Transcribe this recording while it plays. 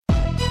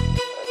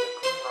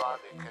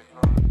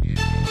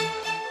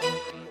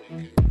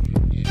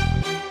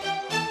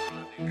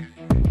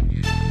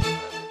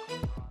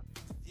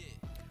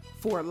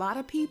For a lot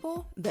of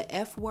people, the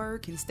F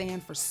word can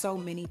stand for so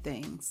many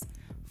things: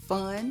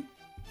 fun,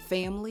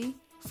 family,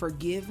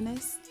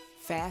 forgiveness,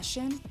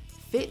 fashion,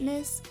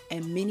 fitness,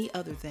 and many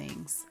other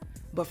things.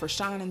 But for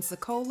Sean and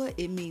Sokola,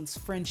 it means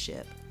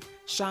friendship.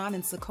 Sean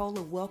and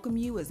Sokola welcome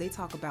you as they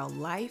talk about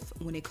life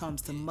when it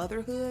comes to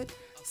motherhood,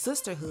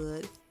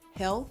 sisterhood,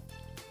 health,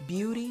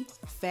 beauty,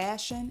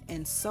 fashion,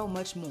 and so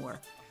much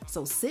more.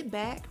 So sit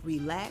back,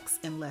 relax,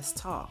 and let's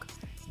talk.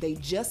 They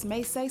just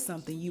may say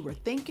something you were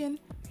thinking,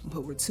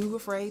 but we're too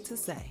afraid to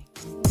say.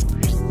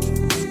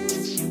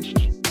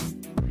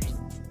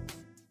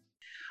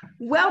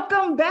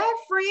 Welcome back,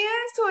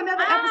 friends, to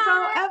another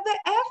episode of the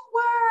F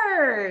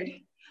Word.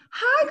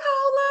 Hi,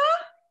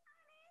 Cola.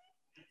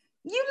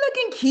 You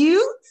looking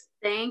cute.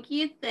 Thank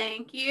you. I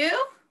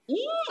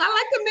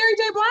like the Mary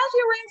J. Blige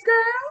earrings,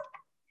 girl.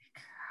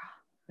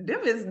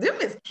 Them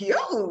is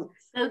cute.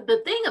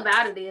 The thing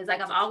about it is,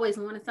 like, I've always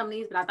wanted some of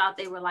these, but I thought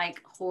they were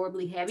like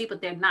horribly heavy, but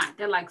they're not.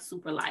 They're like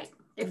super light.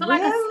 They feel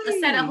like a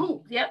set of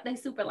hoops. Yep, they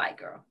super light,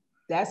 girl.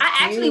 I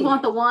actually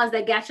want the ones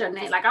that got your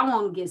name. Like, I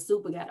want to get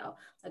super ghetto.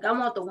 Like, I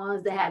want the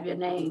ones that have your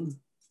name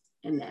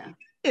in there.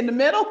 In the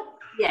middle?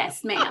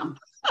 Yes, ma'am.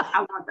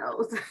 I want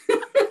those.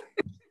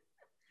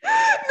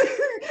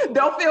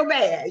 Don't feel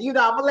bad. I'm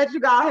gonna let you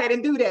go ahead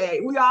and do that.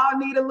 We all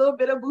need a little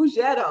bit of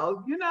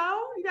bougetto. You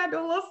gotta do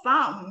a little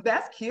something.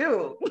 That's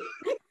cute.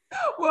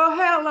 Well,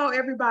 hello,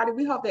 everybody.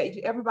 We hope that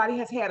everybody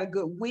has had a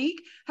good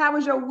week. How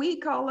was your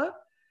week, Cola?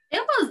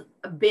 It was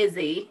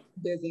busy.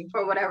 Busy.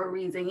 For whatever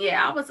reason.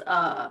 Yeah, I was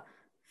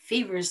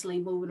feverishly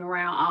moving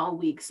around all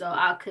week, so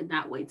I could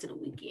not wait till the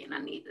weekend. I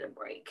needed a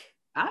break.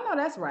 I know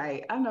that's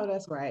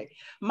right.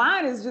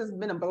 Mine has just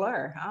been a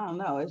blur. I don't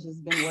know. It's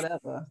just been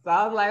whatever. So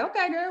I was like,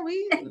 okay, girl,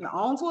 we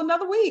on to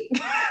another week.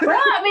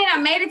 Well, I mean, I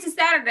made it to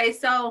Saturday,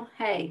 so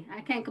hey, I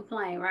can't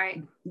complain,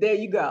 right? There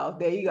you go.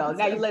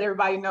 Now you let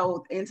everybody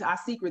know into our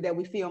secret that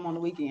we film on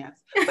the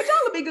weekends. But y'all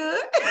will be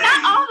good.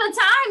 Not all the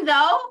time,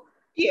 though.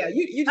 Yeah,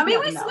 you just we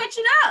switch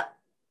it up.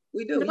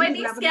 We do. The way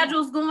these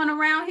schedules going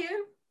around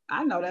here.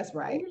 I know that's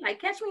right. Like,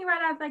 catch me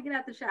right after I get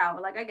out the shower.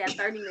 Like, I got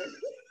 30 minutes.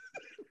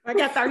 I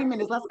got 30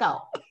 minutes. Let's go.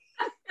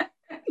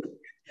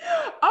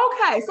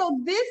 Okay, so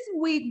this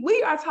week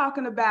we are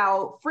talking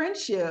about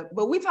friendship,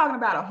 but we're talking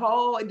about a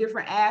whole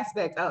different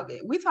aspect of it.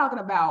 We're talking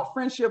about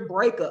friendship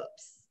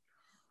breakups.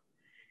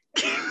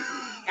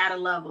 Gotta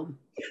love them.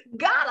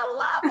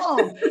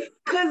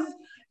 Because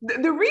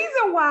the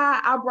reason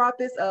why I brought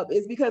this up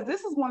is because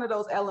this is one of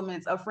those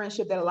elements of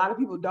friendship that a lot of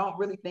people don't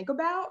really think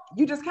about.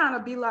 You just kind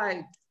of be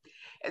like,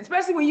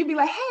 especially when you be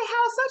like, hey,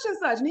 how's such and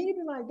such? And then you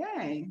be like,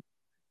 dang,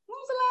 when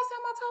was the last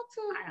time I talked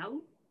to?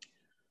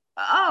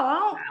 I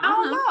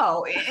don't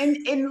know.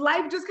 And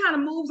life just kind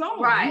of moves on.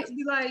 Right. You just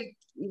be like,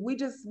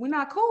 we're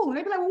not cool. And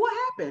they be like, well, what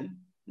happened?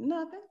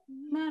 Nothing.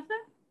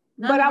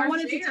 But I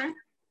wanted to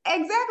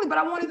exactly. But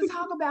I wanted to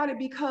talk about it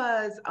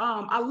because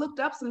I looked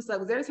up some stuff.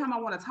 Because every time I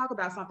want to talk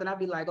about something, I'd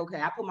be like, okay,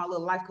 I put my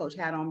little life coach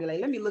hat on, be like,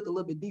 let me look a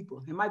little bit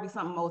deeper. It might be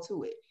something more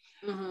to it.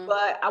 Mm-hmm.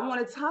 But I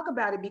want to talk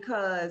about it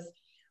because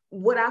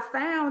what I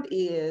found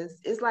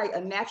is it's like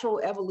a natural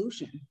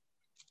evolution.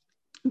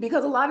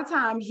 Because a lot of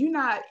times if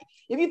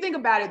you think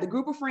about it, the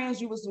group of friends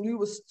you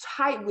was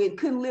tight with,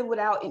 couldn't live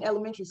without in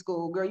elementary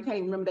school, girl, you can't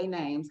even remember their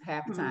names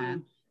half the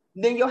time.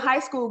 Then your high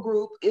school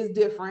group is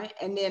different.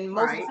 And then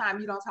most of the time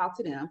you don't talk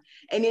to them.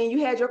 And then you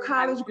had your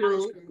college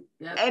group.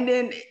 Yep. And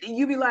then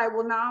you be like,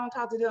 well, no, I don't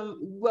talk to them.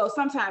 Well,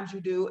 sometimes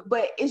you do,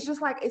 but it's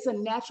just like, it's a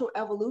natural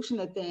evolution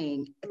of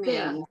thing.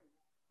 Yeah.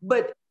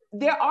 But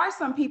there are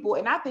some people,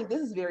 and I think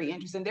this is very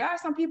interesting. There are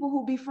some people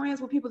who be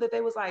friends with people that they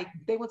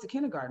went to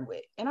kindergarten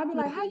with. And I'd be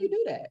like, how you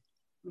do that?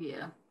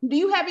 Yeah. Do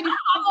you have any? I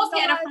almost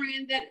had a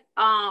friend that,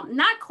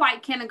 not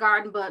quite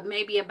kindergarten, but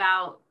maybe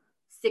about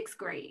 6th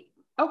grade.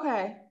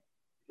 Okay.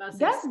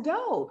 That's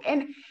dope.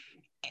 And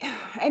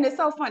it's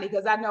so funny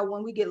because I know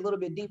when we get a little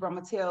bit deeper, I'm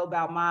going to tell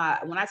about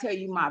when I tell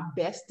you my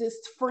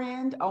bestest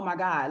friend, oh my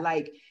God,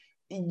 like,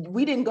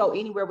 we didn't go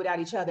anywhere without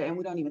each other and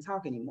we don't even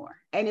talk anymore.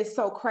 And it's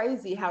so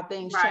crazy how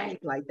things change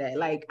like that.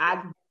 Like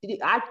I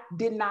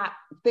did not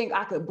think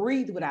I could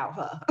breathe without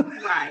her.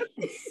 Right.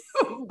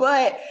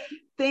 But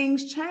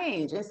things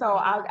change. And so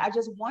I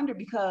just wonder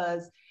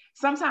because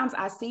sometimes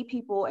I see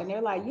people and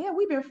they're like, yeah,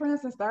 we've been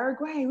friends since 3rd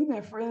grade. We've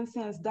been friends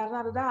since da,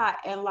 da, da, da.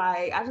 And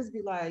like, I just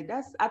be like,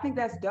 I think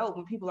that's dope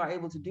when people are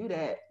able to do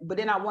that. But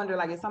then I wonder,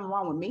 like, is something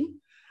wrong with me?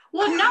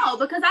 Well, no,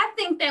 because I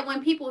think that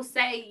when people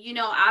say,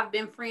 I've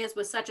been friends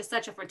with such and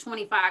such for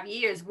 25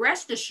 years,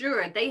 rest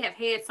assured they have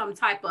had some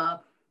type of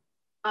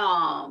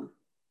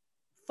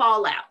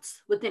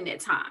fallouts within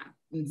that time.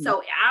 Mm-hmm.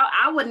 So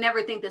I would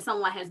never think that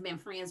someone has been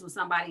friends with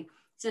somebody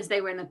since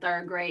they were in the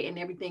 3rd grade and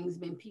everything's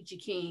been peachy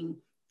keen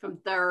from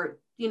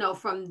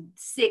from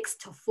 6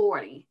 to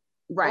 40,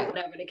 right? Or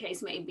whatever the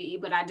case may be.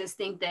 But I just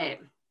think that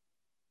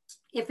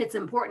if it's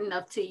important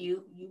enough to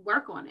you, you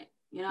work on it.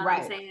 You know what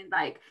I'm saying?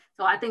 Like,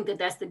 so I think that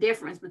that's the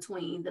difference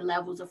between the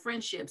levels of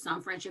friendship.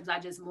 Some friendships are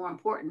just more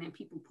important and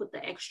people put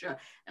the extra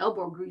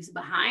elbow grease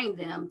behind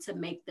them to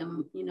make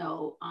them, you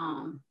know,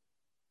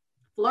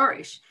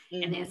 flourish.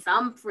 And then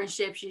some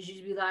friendships you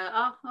just be like,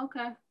 oh,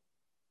 okay.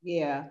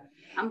 Yeah.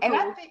 I'm cool.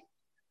 And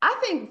I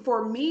think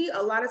for me,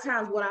 a lot of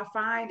times what I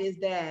find is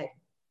that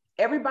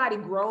everybody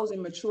grows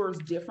and matures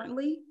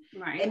differently.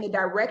 Right. And the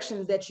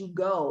directions that you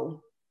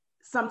go,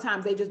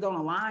 sometimes they just don't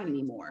align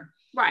anymore.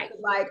 Right.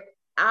 Like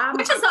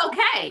which is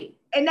okay.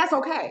 And that's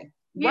okay.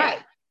 Yeah. Right.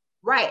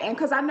 Right. And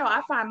because I know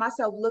I find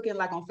myself looking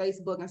like on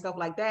Facebook and stuff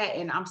like that,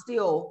 and I'm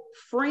still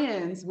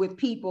friends with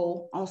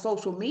people on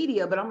social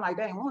media, but I'm like,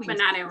 dang, but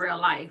not in real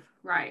life.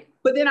 Right.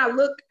 But then I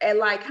look at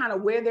like kind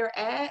of where they're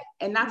at,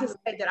 and not to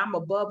say that I'm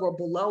above or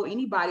below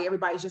anybody.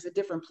 Everybody's just at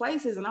different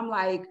places. And I'm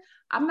like,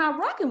 I'm not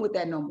rocking with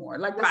that no more.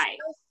 Like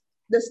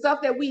the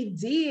stuff that we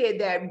did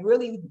that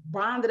really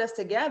bonded us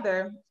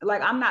together,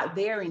 like I'm not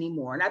there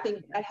anymore. And I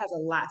think that has a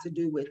lot to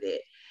do with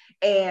it.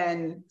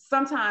 And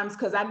sometimes,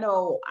 because I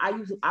know I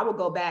would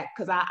go back,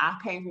 because I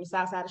came from the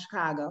south side of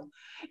Chicago,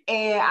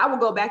 and I would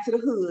go back to the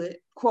hood,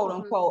 quote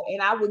unquote,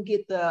 and I would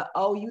get the,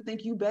 oh, you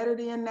think you better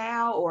than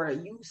now, or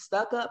you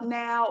stuck up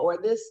now, or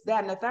this,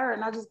 that, and the third.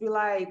 And I just be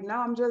like, no,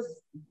 I'm just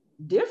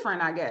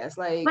different, I guess.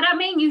 Like, but I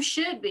mean, you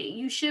should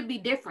be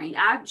different.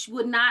 I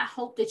would not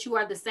hope that you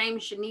are the same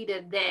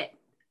Shanita that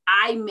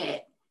I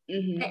met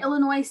at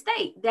Illinois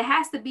State. There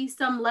has to be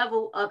some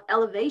level of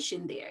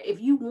elevation there.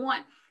 If you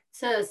want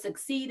to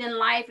succeed in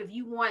life, if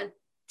you want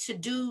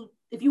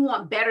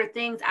better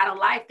things out of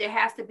life, there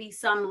has to be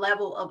some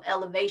level of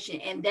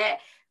elevation, and that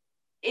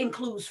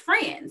includes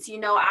friends. You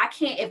know, I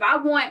can't, if I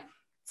want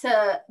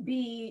to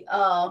be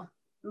a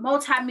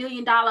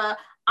multi-million dollar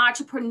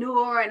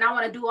entrepreneur and I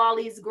want to do all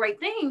these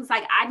great things,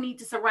 like I need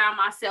to surround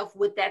myself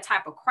with that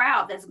type of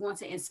crowd that's going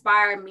to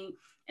inspire me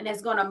and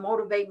that's going to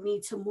motivate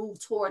me to move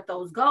toward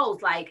those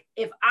goals. Like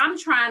if I'm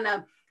trying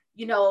to,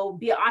 you know,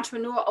 be an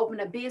entrepreneur, open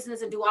a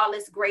business and do all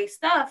this great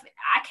stuff,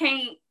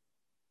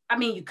 I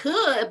mean, you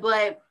could,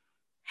 but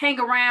hang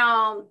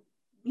around,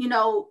 you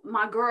know,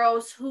 my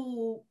girls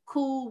who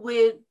cool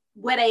with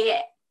where they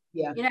at.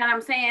 Yeah. You know what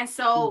I'm saying?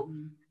 So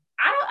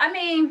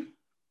I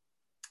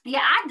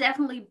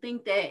definitely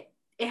think that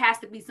it has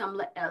to be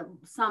some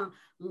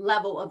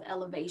level of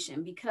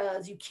elevation,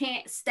 because you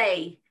can't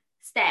stay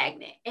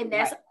stagnant. And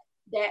that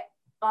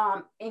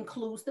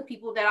includes the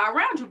people that are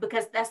around you,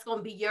 because that's going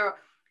to be your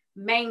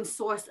main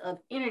source of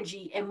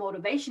energy and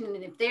motivation.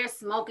 And if they're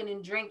smoking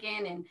and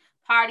drinking and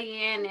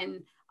partying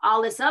and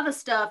all this other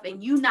stuff,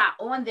 and you're not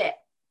on that,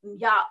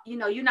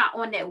 you're not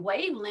on that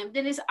wavelength,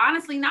 then it's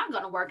honestly not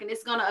going to work. And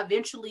it's going to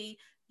eventually,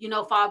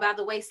 fall by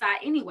the wayside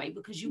anyway,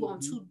 because you on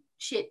two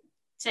shit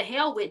to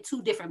hell with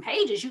two different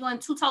pages. You're on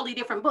two totally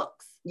different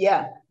books.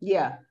 Yeah.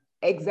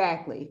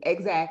 Exactly.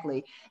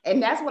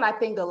 And that's what I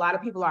think a lot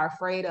of people are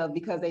afraid of,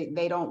 because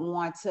they don't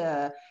want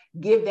to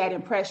give that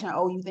impression,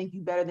 oh, you think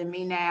you better than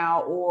me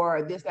now,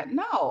 or this, that.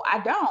 No, I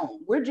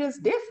don't. We're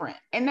just different.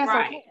 And that's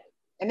okay.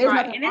 And there's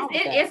nothing wrong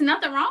with that. It's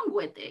nothing wrong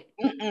with it.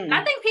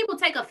 I think people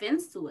take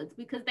offense to it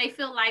because they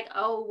feel like,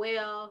 oh,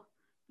 well,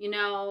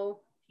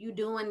 you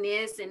doing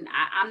this and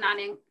I'm not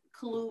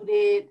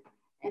included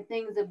and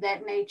things of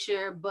that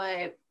nature.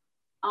 But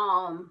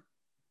I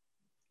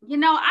try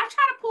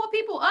to pull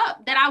people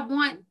up that I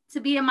want to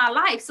be in my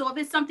life. So if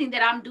it's something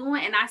that I'm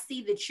doing and I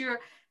see that you're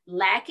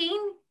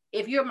lacking,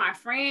 if you're my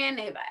friend,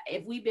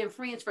 if we've been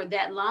friends for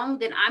that long,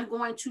 then I'm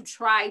going to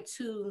try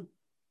to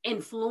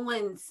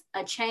influence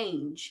a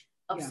change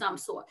of some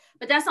sort.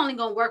 But that's only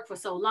going to work for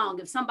so long.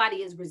 If somebody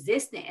is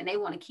resistant and they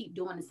want to keep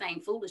doing the same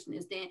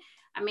foolishness, then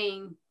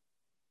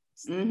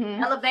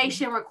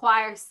elevation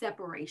requires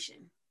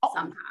separation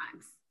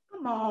sometimes.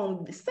 Come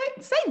on, say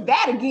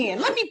that again.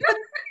 Let me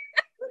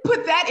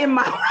put that in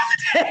my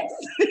context.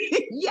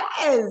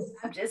 Yes.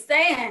 I'm just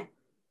saying.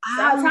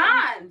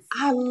 Sometimes.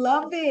 I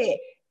love it.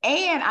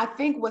 And I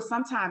think what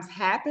sometimes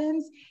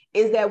happens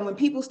is that when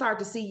people start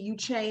to see you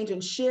change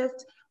and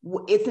shift,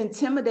 it's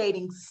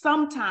intimidating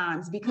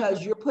sometimes,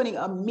 because you're putting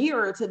a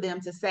mirror to them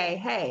to say,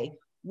 hey,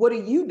 what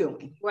are you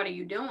doing? What are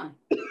you doing?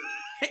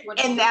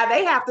 And now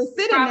they have to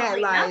sit in that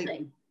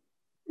like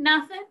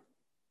nothing.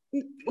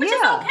 Which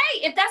is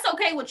okay if that's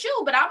okay with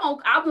you, but I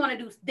want to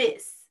do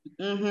this.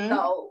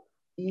 So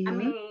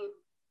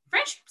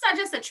friendships are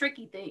just a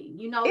tricky thing.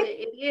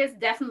 It is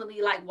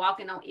definitely like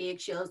walking on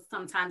eggshells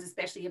sometimes,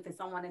 especially if it's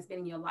someone that's been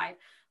in your life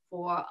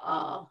for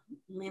a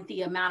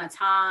lengthy amount of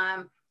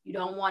time. You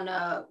don't want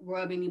to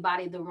rub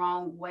anybody the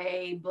wrong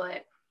way,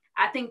 but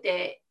I think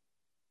that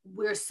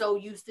we're so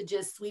used to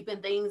just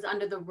sweeping things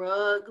under the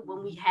rug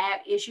when we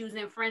have issues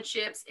in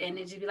friendships, and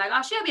it just be like,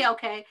 oh, she'll be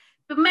okay.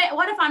 But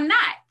what if I'm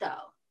not,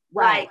 though?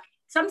 Right. Like,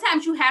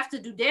 sometimes you have to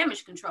do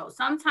damage control.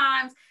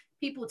 Sometimes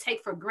people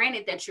take for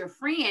granted that you're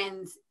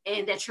friends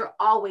and that you're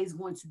always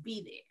going to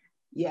be there.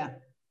 Yeah.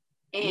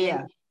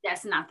 And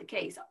that's not the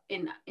case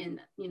in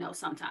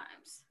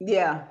sometimes.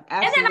 Yeah,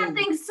 absolutely. And then I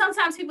think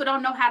sometimes people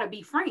don't know how to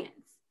be friends.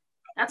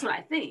 That's what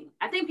I think.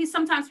 I think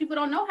sometimes people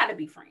don't know how to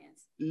be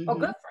friends or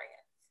good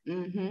friends.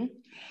 Mm-hmm.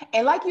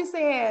 And like you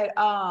said,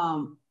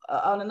 on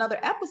another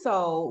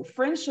episode,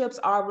 friendships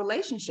are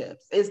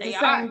relationships. It's the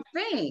same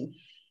thing.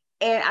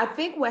 And I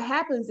think what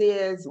happens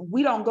is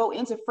we don't go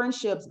into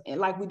friendships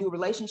like we do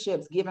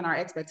relationships, given our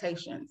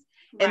expectations.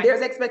 Right. And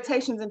there's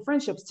expectations in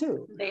friendships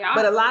too. They are.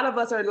 But a lot of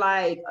us are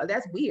like, oh,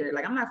 that's weird.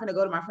 Like, I'm not going to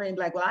go to my friend and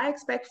be like, well, I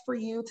expect for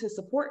you to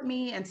support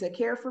me and to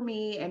care for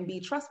me and be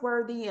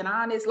trustworthy and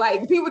honest.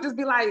 Like, people just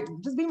be like,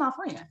 just be my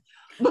friend.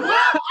 Well,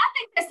 I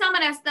think that some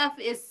of that stuff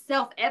is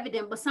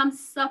self-evident, but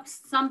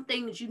some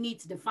things you need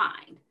to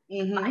define.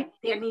 Mm-hmm. Like,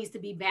 there needs to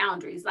be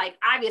boundaries. Like,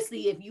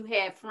 obviously, if you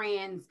have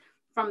friends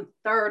from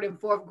 3rd and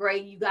 4th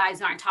grade, you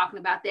guys aren't talking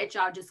about that.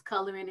 Y'all just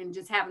coloring and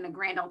just having a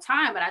grand old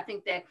time. But I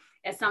think that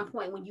at some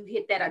point when you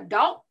hit that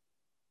adult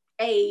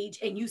age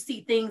and you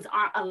see things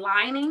aren't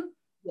aligning,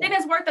 then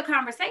it's worth the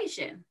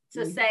conversation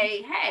to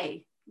say,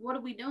 hey, what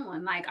are we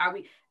doing? Like, are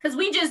we, because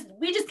we just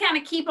kind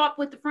of keep up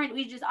with the friend.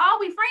 We just, oh,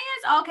 we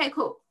friends? Okay,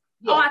 cool.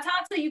 Yeah. Oh, I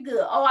talk to you,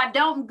 good. Oh, I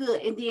don't,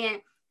 good. And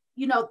then,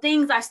 you know,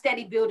 things are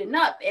steady building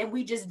up and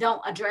we just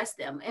don't address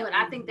them. And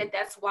I think that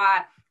that's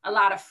why a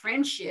lot of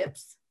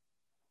friendships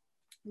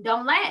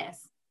don't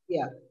last.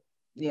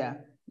 Yeah,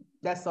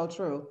 that's so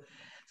true.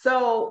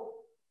 So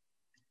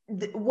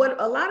what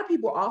a lot of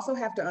people also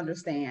have to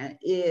understand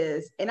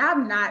is, and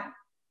I'm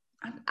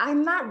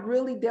not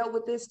really dealt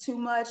with this too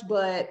much,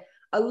 but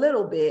a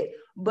little bit.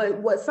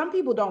 But what some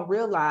people don't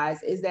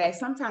realize is that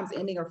sometimes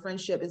ending a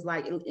friendship is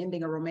like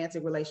ending a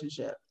romantic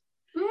relationship.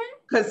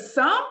 Because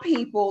some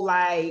people,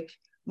 like,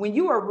 when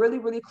you are really,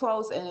 really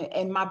close,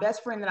 and my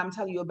best friend that I'm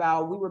telling you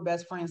about, we were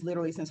best friends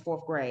literally since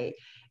 4th grade.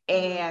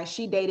 And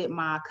she dated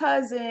my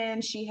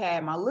cousin. She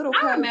had my little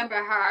cousin. I remember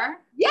her.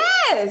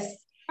 Yes.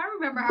 I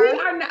remember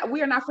her.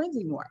 We are not friends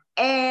anymore.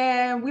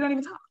 And we don't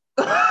even talk.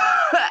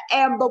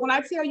 But when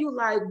I tell you,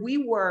 like, we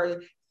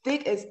were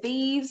thick as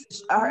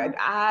thieves.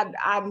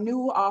 I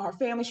knew all her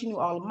family. She knew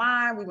all of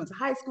mine. We went to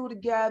high school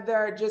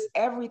together, just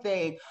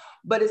everything.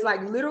 But it's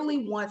like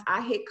literally once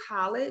I hit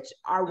college,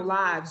 our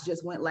lives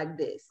just went like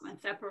this.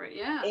 Went separate,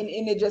 yeah. And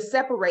it just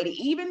separated,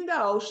 even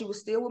though she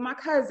was still with my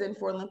cousin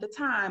for a length of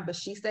time, but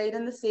she stayed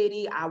in the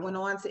city. I went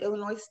on to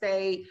Illinois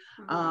State.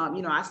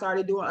 You know, I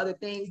started doing other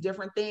things,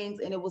 different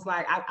things. And it was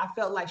like, I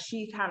felt like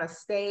she kind of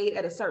stayed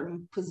at a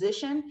certain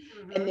position.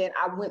 And then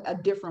I went a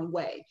different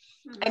way.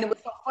 And it was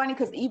so funny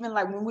because even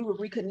like when we would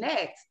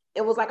reconnect,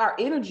 it was like our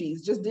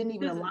energies just didn't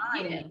even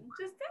align. Yeah,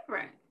 just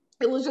different.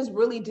 It was just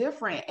really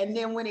different. And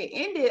then when it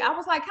ended, I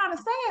was like kind of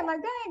sad,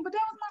 like, dang, but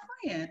that was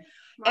my friend.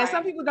 Right. And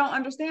some people don't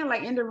understand,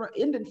 like,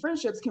 ending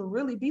friendships can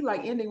really be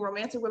like ending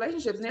romantic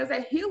relationships. And there's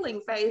that healing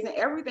phase and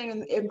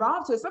everything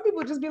involved to it. Some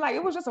people just be like,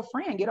 it was just a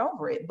friend, get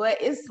over it. But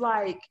it's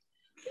like,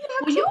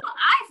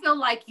 I feel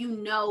like, you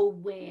know,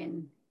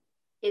 when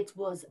it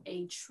was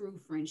a true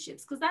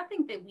friendships, because I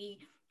think that we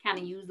kind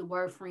of use the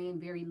word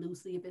friend very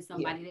loosely. If it's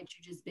somebody that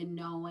you just been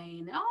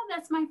knowing, oh,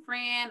 that's my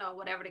friend, or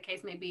whatever the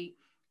case may be.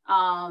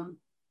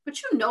 But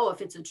you know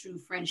if it's a true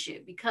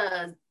friendship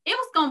because it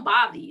was gonna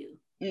bother you.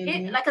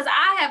 Like, because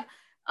I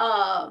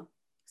have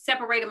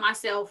separated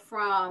myself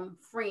from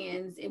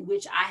friends in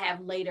which I have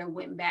later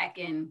went back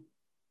and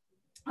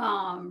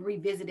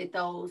revisited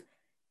those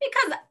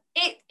because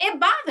it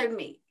bothered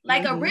me.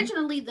 Like,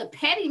 originally the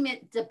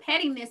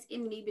pettiness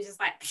in me was just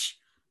like, psh,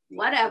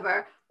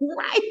 whatever.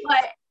 Right.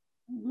 But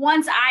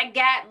once I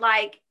got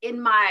like in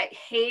my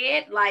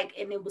head, like,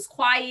 and it was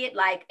quiet,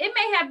 like it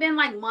may have been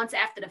like months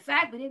after the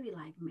fact, but it'd be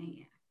like,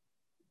 man,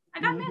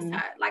 like I miss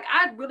her. Like,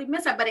 I really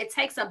miss her, but it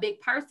takes a big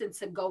person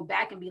to go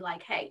back and be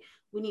like, hey,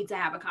 we need to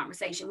have a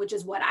conversation, which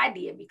is what I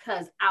did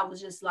because I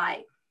was just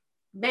like,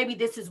 maybe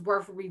this is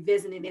worth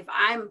revisiting. If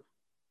I'm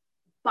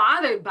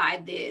bothered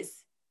by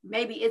this,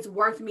 maybe it's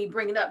worth me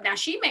bringing up. Now,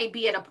 she may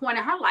be at a point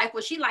in her life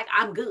where she like,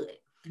 I'm good.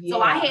 Yeah.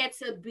 So I had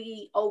to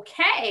be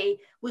okay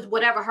with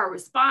whatever her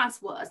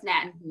response was.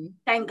 Now,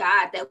 thank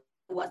God that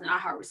wasn't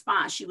her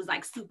response. She was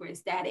like super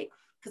ecstatic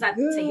because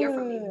to hear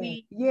from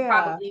me, we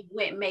probably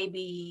went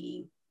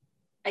maybe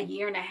a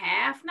year and a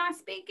half not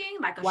speaking,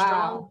 like a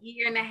strong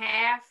year and a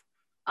half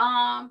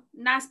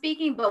not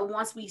speaking. But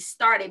once we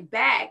started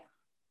back,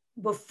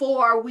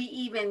 before we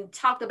even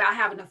talked about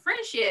having a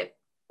friendship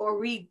or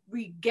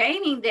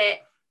regaining that,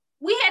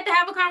 we had to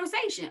have a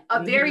conversation,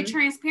 a very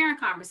transparent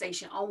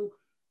conversation on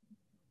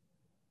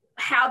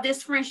how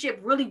this friendship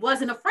really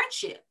wasn't a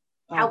friendship,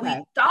 how we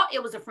thought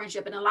it was a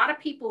friendship. And a lot of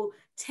people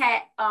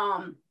tag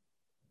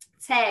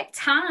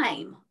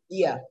time.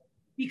 Yeah.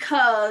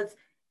 Because,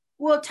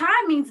 well,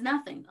 time means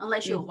nothing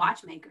unless you're a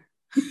watchmaker.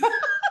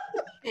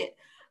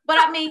 But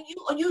I mean,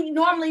 you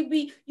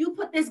normally you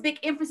put this big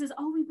emphasis,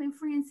 oh, we've been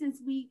friends since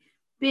we've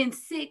been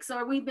 6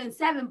 or we've been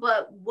 7,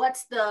 but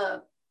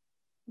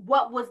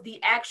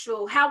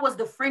how was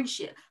the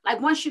friendship?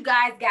 Like, once you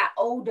guys got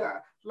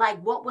older,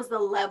 like, what was the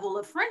level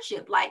of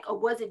friendship? Like, or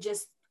was it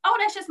just, oh,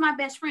 that's just my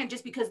best friend,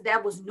 just because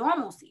that was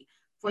normalcy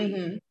for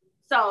you?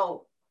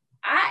 So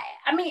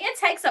I mean, it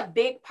takes a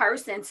big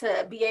person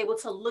to be able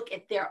to look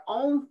at their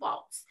own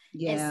faults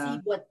and see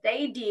what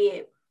they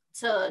did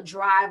to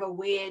drive a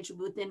wedge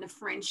within the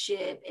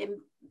friendship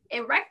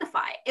and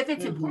rectify it. If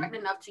it's important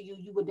enough to you,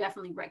 you would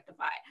definitely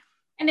rectify it.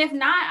 And if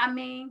not, I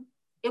mean,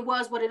 it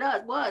was what it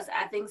was.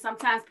 I think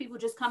sometimes people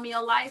just come in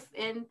your life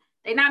and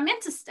they're not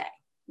meant to stay.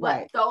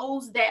 But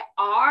those that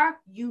are,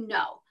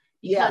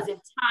 because if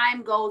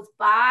time goes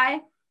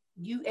by,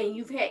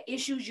 you've had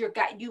issues,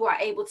 you are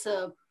able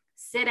to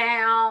sit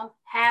down,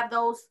 have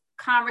those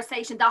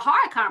conversations, the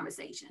hard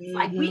conversations.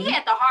 Like we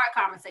had the hard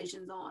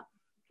conversations on,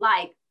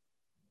 like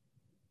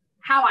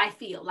how I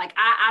feel. Like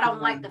I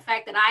don't like the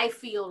fact that I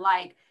feel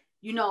like,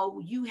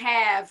 you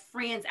have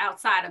friends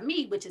outside of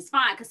me, which is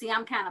fine. Cause see,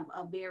 I'm kind of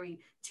a very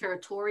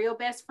territorial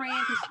best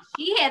friend.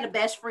 She had a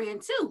best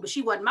friend too, but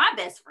she wasn't my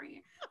best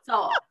friend.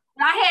 So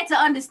I had to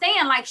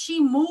understand, like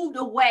she moved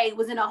away,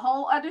 was in a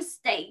whole other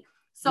state.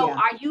 So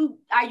are you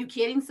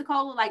kidding,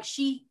 Sekola? Like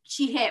she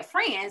had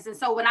friends. And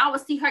so when I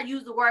would see her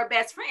use the word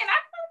best friend,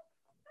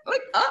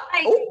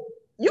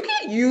 you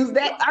can't use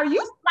that. Are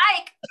you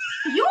like,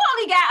 you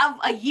only got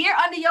a year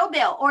under your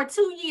belt or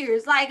 2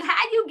 years. Like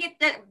how you get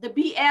the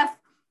BF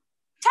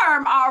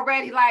term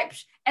already? Like,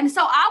 and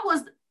so I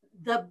was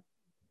the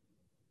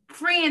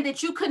friend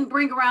that you couldn't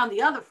bring around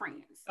the other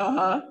friends.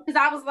 Because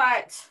I was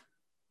like,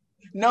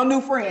 no new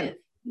friends.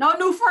 No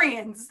new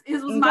friends.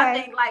 It was my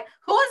thing. Like,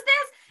 who is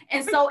this?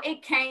 And so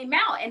it came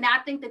out. And I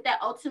think that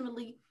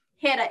ultimately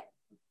had a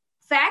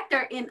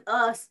factor in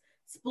us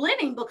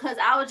splitting, because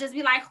I would just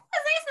be like, who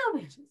is these new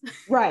bitches?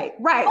 Right.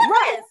 Who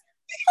are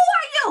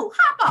you?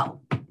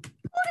 Hoppo. Who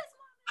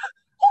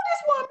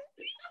this woman?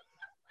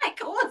 Like,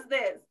 who is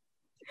this?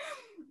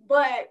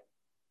 But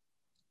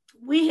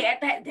we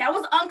had that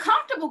was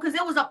uncomfortable, because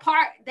it was a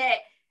part that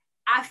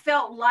I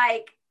felt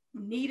like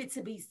needed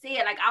to be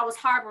said. Like I was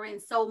harboring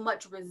so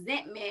much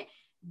resentment,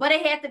 but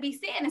it had to be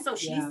said. And so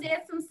she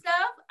said some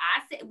stuff.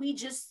 We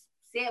just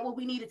said what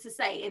we needed to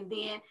say. And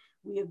then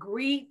we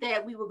agreed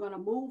that we were going to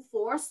move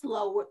forward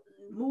slowly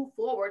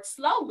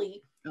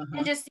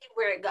and just see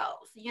where it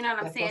goes. You know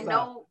what I'm saying?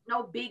 No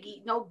big,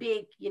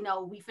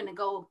 we finna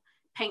go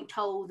paint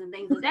toes and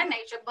things of that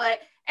nature. But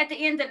at the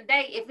end of the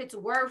day, if it's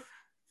worth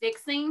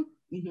fixing,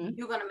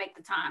 you're going to make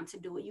the time to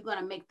do it. You're going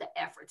to make the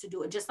effort to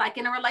do it. Just like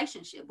in a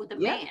relationship with a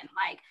man,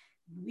 like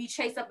we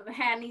chase up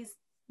behind these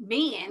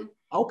men,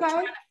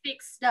 trying to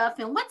fix stuff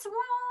and what's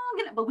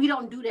wrong, but we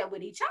don't do that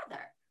with each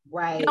other.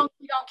 Right. We don't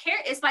care.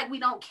 It's like we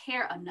don't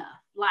care enough.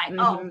 Like,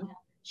 oh,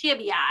 she'll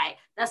be all right.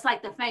 That's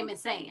like the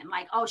famous saying,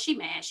 like, oh, she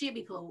mad, she'll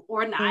be cool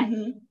or not.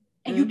 And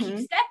you keep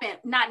stepping,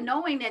 not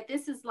knowing that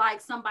this is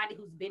like somebody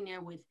who's been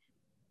there with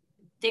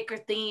thick or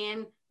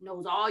thin,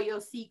 knows all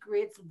your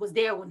secrets, was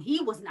there when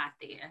he was not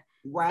there.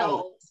 Right.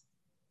 So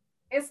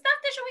it's stuff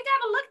that we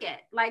got to look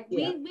at. Like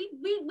we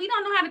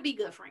don't know how to be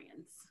good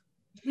friends.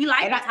 We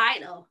like the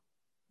title.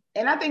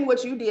 And I think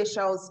what you did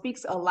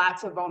speaks a lot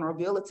to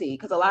vulnerability,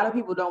 because a lot of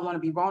people don't want to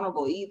be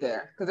vulnerable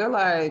either, because they're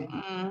like,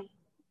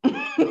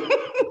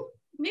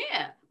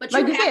 yeah, but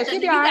you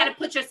got to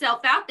put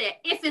yourself out there.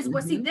 If it's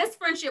see, this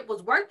friendship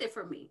was worth it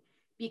for me,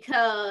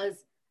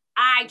 because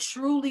I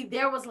truly,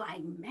 there was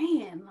like,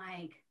 man,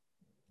 like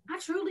I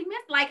truly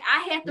missed, like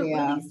I had to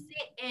really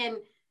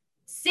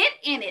sit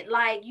in it.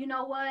 Like, you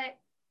know what?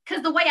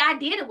 Because the way I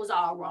did it was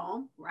all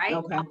wrong, right?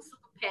 Okay. I was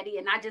super petty,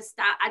 and I just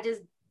stopped. I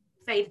just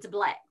faded to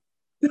black.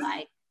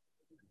 Like,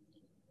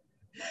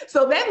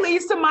 so that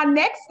leads to my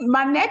next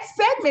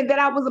segment that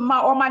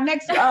my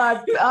next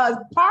part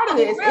of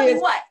this really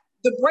is what?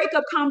 The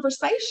breakup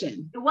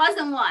conversation. It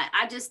wasn't one.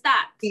 I just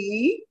stopped.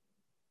 See?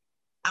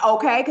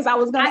 Okay, because I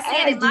was going to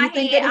ask, do you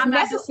think that is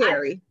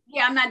necessary?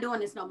 I'm not doing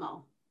this no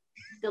more.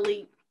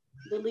 Delete,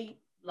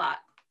 block,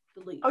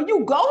 delete. Oh,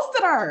 you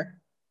ghosted her.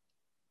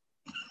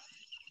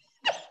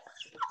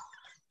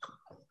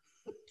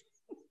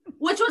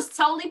 Which was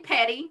totally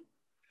petty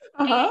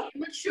and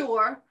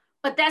mature,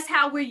 but that's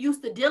how we're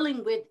used to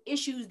dealing with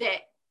issues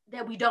that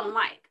we don't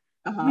like.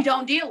 We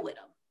don't deal with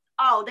them.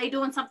 Oh, they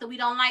doing something we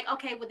don't like.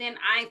 Okay, well then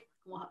I ain't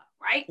want her,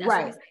 right? That's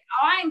what we say.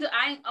 Oh, I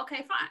ain't, okay,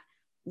 fine.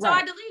 So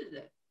I deleted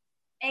it.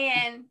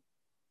 And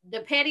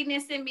the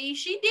pettiness in me,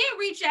 she did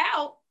reach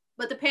out,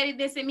 but the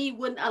pettiness in me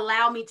wouldn't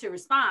allow me to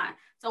respond.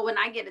 So when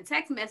I get a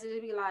text message,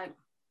 it'd be like,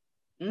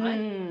 what?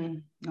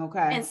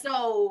 Okay. And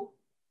so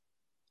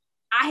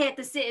I had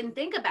to sit and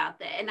think about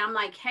that. And I'm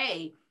like,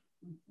 hey,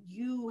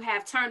 you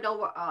have turned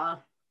over a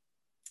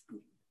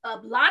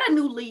lot of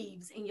new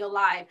leaves in your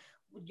life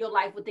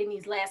within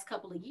these last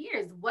couple of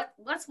years.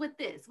 What's with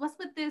this? What's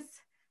with this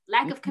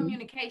lack of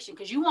communication?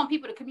 Because you want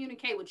people to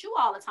communicate with you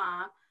all the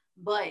time,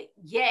 but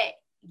yet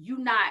you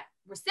not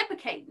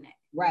reciprocating it.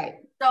 Right.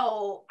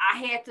 So I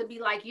had to be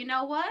like, you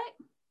know what?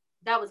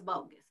 That was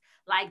bogus.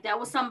 Like that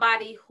was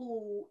somebody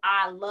who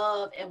I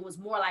loved and was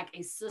more like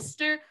a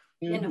sister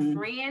than a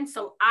friend.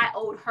 So I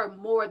owed her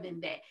more than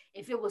that.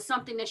 If it was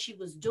something that she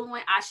was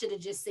doing, I should have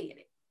just said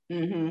it.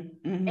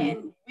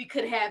 And we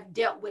could have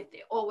dealt with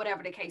it or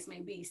whatever the case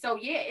may be. So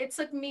yeah, it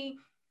took me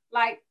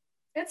a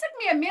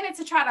minute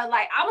to try to,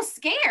 like, I was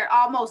scared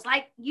almost,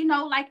 like, you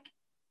know, like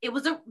it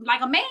was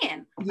like a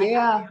man. Like,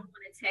 I want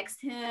to text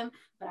him.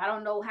 but I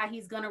don't know how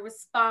he's going to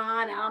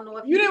respond. I don't know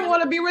if you didn't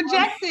want to be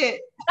rejected.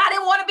 I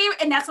didn't want to be,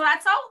 and that's what I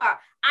told her.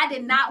 I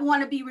did not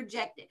want to be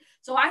rejected.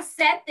 So I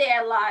sat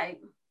there like,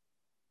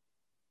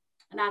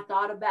 and I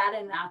thought about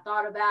it, and I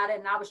thought about it,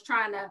 and I was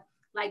trying to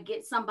like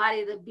get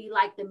somebody to be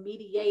like the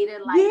mediator,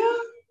 like,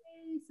 hey,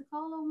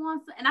 Sekolah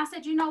wants to, and I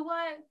said, you know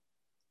what?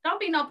 Don't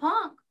be no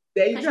punk.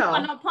 There you go.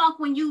 You were no punk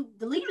when you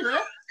deleted her.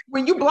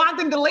 When you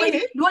blocked and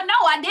deleted. Well, no,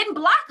 I didn't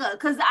block her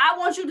because I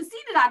want you to see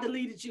that I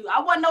deleted you.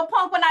 I wasn't no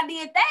punk when I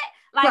did that.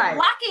 Like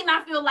blocking,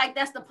 I feel like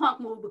that's the punk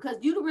move because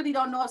you really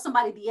don't know if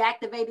somebody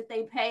deactivated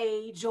their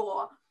page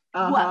or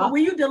what. But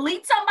when you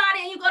delete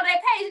somebody and you go to their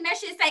page and that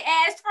shit say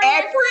add friend.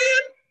 Add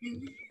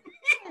friend?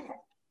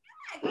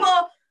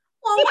 well,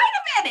 wait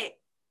a minute.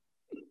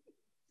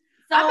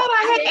 So I thought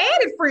I had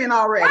added friend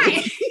already.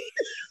 Right.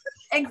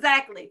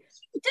 Exactly.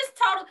 Just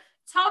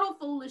total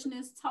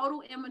foolishness,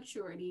 total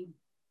immaturity.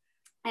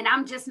 And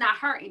I'm just not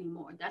her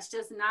anymore. That's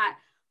just not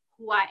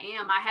who I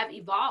am. I have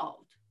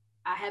evolved.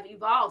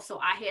 So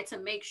I had to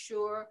make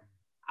sure,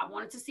 I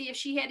wanted to see if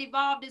she had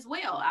evolved as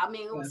well. I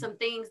mean, it was some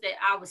things that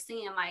I was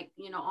seeing like,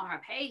 on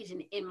her page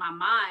and in my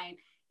mind,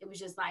 it was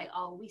just like,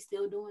 oh, we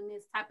still doing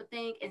this type of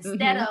thing.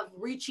 Instead of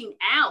reaching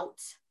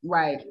out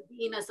and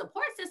being a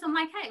support system,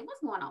 like, hey,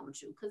 what's going on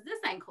with you? Because this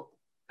ain't cool.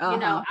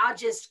 I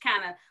just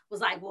kind of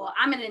was like, well,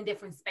 I'm in a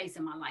different space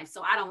in my life.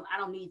 So I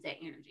don't need that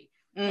energy.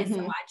 And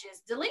so I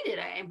just deleted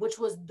her, and which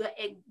was the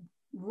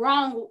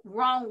wrong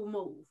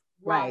move.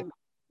 Right.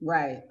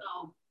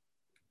 So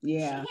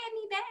yeah, she had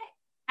me back.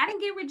 I didn't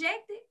get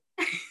rejected.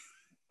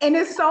 And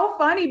it's so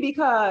funny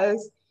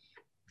because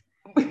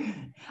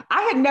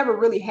I had never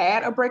really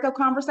had a breakup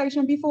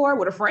conversation before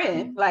with a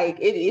friend. Like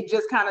it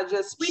just kind of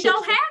just. We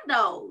don't have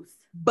those.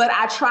 But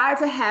I tried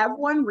to have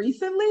one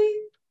recently,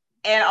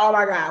 and oh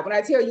my God, when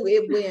I tell you,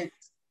 it went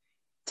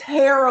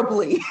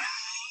terribly.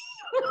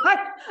 Like,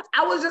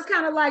 I was just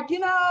kind of like,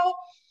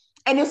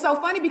 and it's so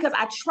funny because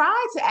I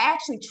tried to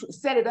actually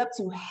set it up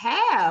to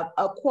have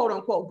a quote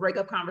unquote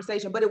breakup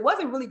conversation, but it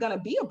wasn't really going to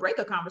be a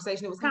breakup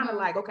conversation. It was kind of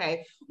like,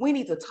 okay, we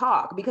need to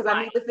talk because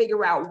I need to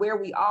figure out where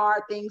we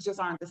are. Things just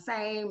aren't the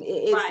same.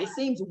 It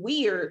seems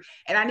weird.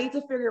 And I need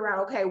to figure out,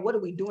 okay, what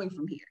are we doing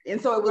from here?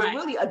 And so it was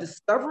really a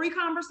discovery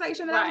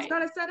conversation that I was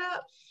going to set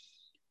up.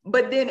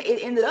 But then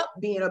it ended up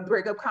being a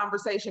breakup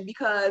conversation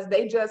because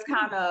they just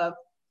kind of,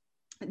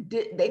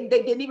 they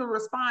didn't even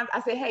respond.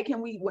 I said, hey,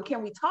 can we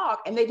talk?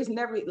 And they just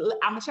never,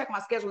 I'm gonna check my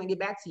schedule and get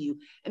back to you.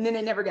 And then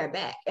they never got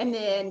back. And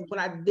then when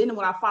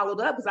I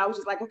followed up, because I was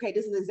just like, okay,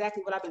 this is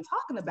exactly what I've been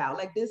talking about.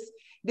 Like this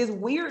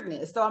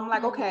weirdness. So I'm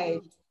like, okay,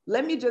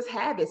 let me just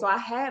have it. So I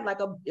had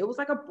it was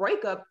like a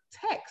breakup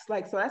text.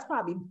 Like, so that's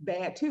probably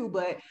bad too.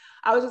 But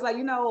I was just like,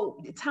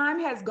 time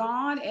has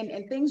gone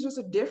and things just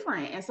are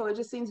different. And so it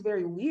just seems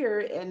very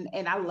weird.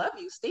 And I love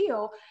you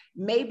still.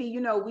 Maybe,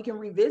 we can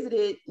revisit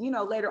it,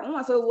 later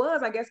on. So it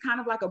was, I guess, kind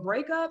of like a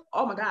breakup.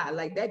 Oh my God,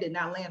 like that did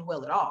not land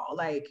well at all.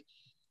 Like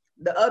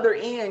the other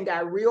end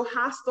got real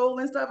hostile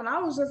and stuff. And I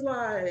was just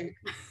like,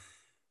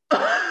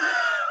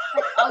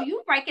 oh,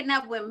 you breaking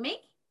up with me?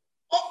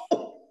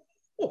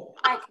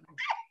 Like,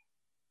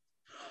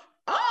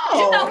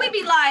 we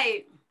be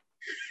like,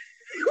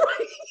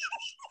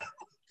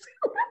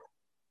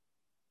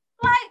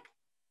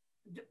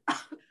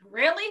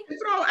 really?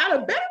 Throw out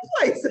of better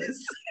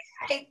places.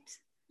 Right.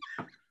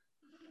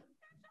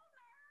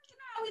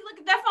 We look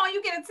at that phone,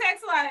 you get a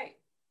text like.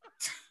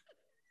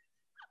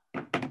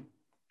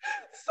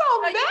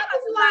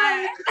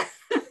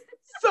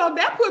 So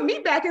that put me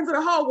back into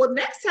the hole. Well,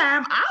 next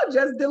time I'll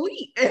just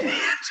delete. And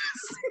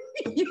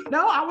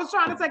I was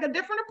trying to take a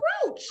different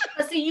approach.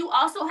 But see, you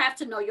also have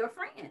to know your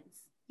friends.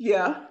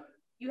 Yeah.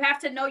 You have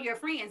to know your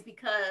friends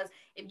because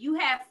if you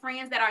have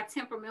friends that are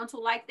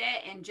temperamental like that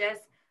and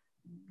just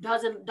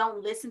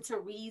don't listen to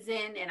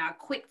reason and are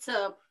quick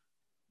to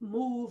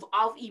move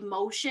off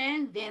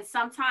emotion, then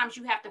sometimes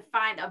you have to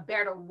find a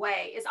better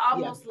way. It's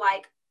almost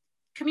like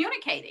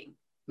communicating.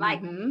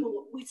 Like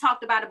we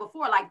talked about it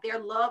before, like their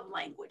love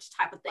language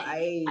type of thing.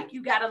 Right. Like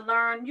you got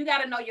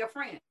to know your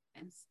friends.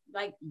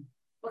 Like,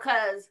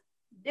 because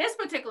this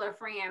particular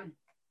friend,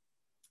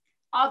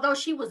 although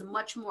she was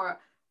much more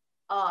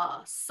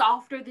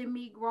softer than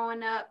me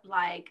growing up,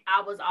 like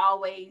I was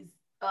always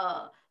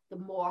the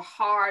more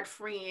hard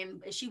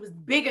friend. She was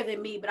bigger than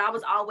me, but I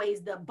was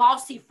always the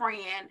bossy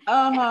friend.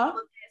 The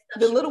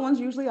little ones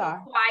usually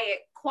are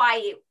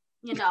quiet,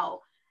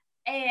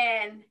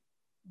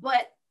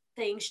 but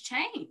things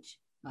change.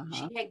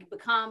 She had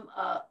become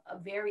a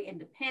very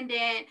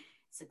independent,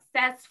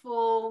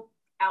 successful,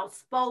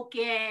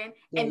 outspoken,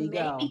 and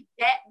maybe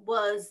that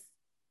was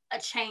a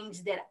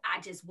change that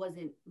I just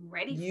wasn't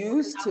ready for.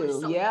 Used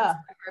to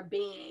her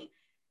being,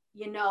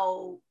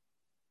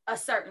 a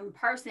certain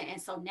person,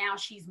 and so now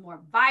she's more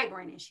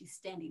vibrant and she's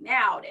standing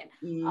out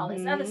and all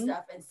this other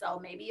stuff, and so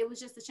maybe it was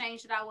just a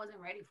change that I wasn't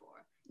ready for.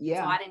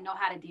 So I didn't know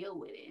how to deal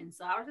with it, and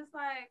so I was just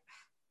like,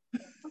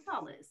 what's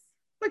all this?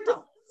 Like, this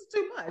is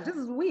too much. This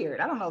is weird.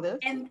 I don't know this.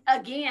 And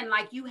again,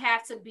 like you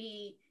have to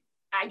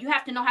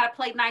know how to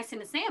play nice in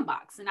the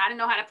sandbox, and I didn't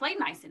know how to play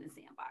nice in the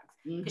sandbox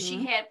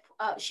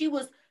because she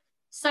was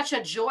such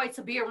a joy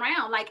to be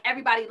around. Like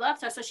everybody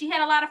loves her. So she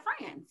had a lot of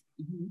friends.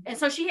 Mm-hmm. And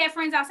so she had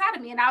friends outside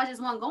of me, and I was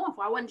just one going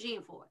for. I wasn't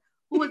G'ing for it.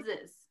 Who is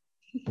this?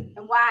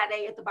 And why are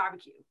they at the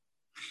barbecue?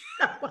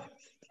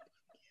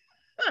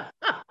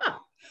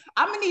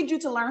 I'm gonna need you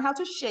to learn how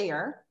to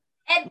share.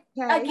 And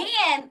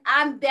again,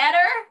 I'm better.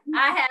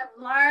 I have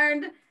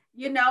learned,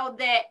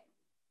 that,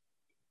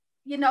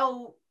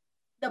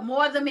 the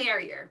more the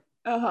merrier.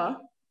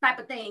 Type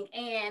of thing.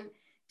 And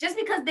just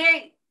because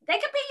they could be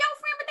your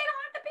friend, but they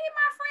don't have to be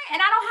my friend.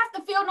 And I don't have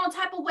to feel no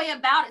type of way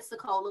about it,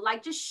 Sekolah.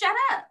 Like, just shut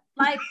up.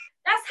 Like,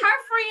 that's her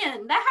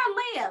friend. Let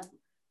her live.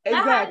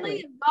 Exactly. Let her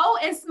live. Go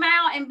and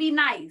smile and be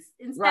nice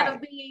instead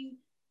of being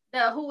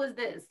who is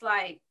this?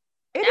 Like,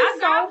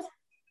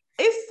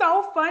 it's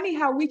so funny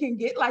how we can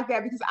get like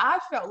that, because I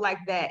felt like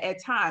that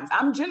at times.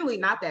 I'm generally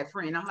not that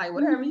friend. I'm like,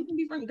 whatever, you can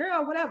be friend,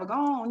 girl, whatever, go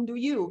on, do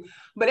you.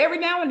 But every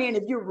now and then,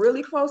 if you're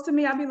really close to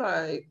me, I'll be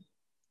like,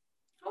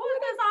 who is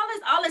this?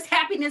 All this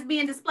happiness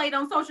being displayed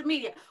on social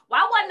media.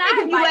 Why wasn't I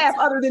making you laugh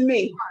other than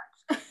me?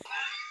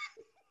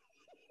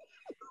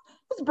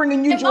 What's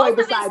bringing you joy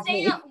besides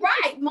me?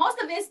 Right.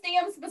 Most of it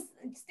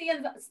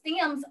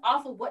stems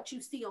off of what you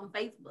see on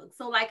Facebook.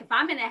 So like if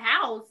I'm in a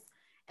house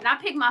and I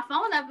pick my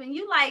phone up and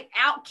you like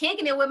out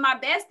kicking it with my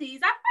besties,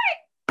 I'm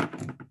like,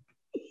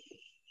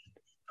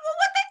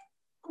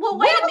 well,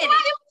 wait a minute.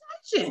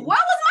 What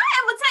was my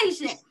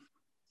invitation?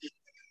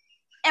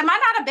 Am I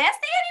not a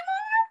bestie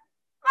anymore?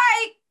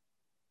 Like,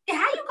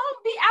 how you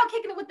gonna be out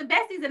kicking it with the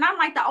besties and I'm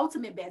like the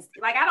ultimate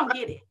bestie? Like, I don't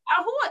get it.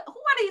 Who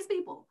are these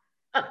people?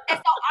 And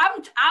so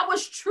I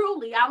would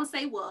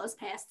say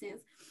past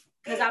tense,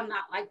 because I'm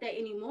not like that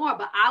anymore,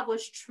 but I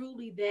was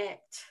truly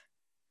that.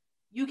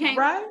 You can't.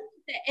 Right.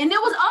 And it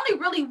was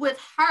only really with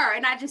her.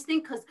 And I just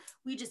think because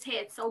we just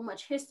had so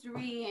much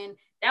history, and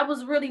that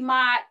was really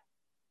my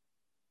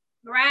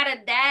ride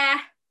or die,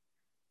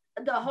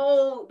 the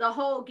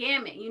whole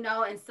gamut,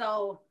 and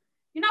so,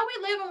 we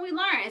live and we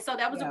learn. And so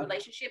that was a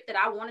relationship that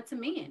I wanted to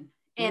mend,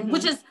 and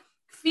which is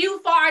few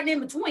far and in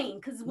between,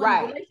 because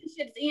when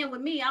relationships end with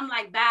me, I'm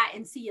like, bye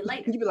and see you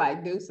later. You be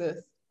like,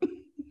 deuces.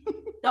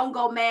 Don't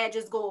go mad,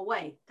 just go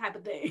away type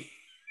of thing.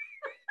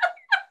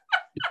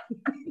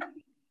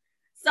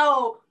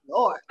 So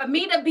for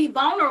me to be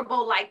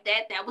vulnerable like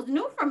that was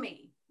new for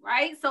me,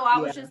 right? So I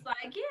was just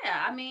like,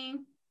 I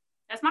mean,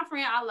 that's my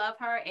friend. I love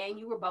her, and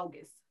you were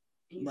bogus.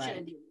 And you shouldn't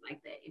have did it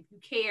like that. If you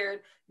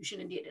cared, you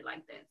shouldn't have did it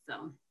like that.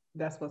 So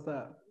that's what's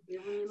up.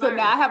 So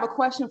now I have a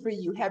question for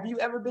you. Have you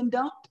ever been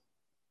dumped?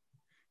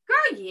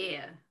 Girl,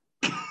 yeah.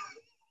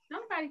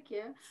 Nobody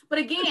care. But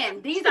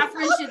again, these are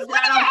friendships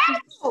that I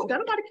don't. Don't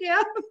nobody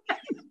care.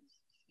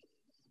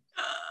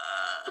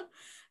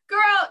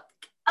 Girl,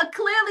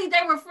 clearly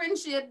they were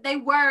friendship. They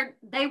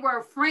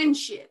were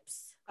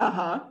friendships.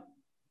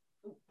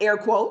 Air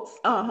quotes.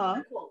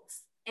 Air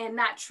quotes, and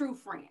not true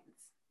friends.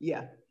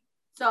 Yeah.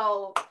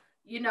 So,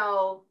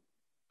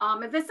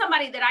 if it's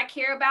somebody that I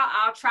care about,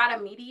 I'll try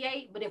to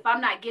mediate. But if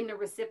I'm not getting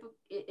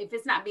if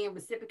it's not being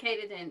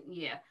reciprocated, then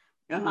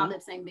my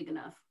lips ain't big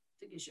enough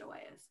to get your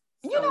ass.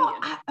 So,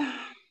 I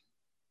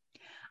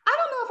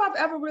don't know if I've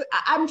ever really,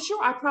 I'm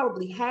sure I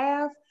probably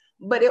have,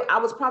 but I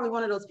was probably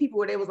one of those people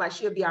where they was like,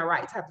 she'll be all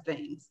right type of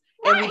things.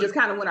 Right. And we just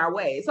kind of went our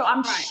way. So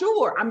I'm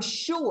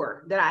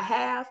sure that I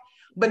have,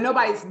 but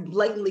nobody's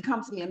blatantly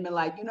come to me and been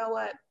like, you know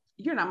what?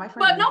 You're not my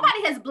friend. But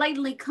nobody has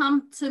blatantly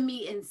come to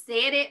me and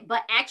said it,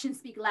 but actions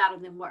speak louder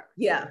than words.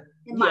 Yeah.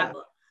 In my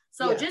book.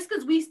 So just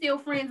because we still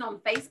friends on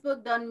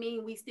Facebook doesn't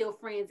mean we still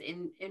friends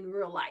in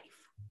real life.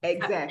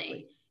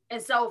 Exactly.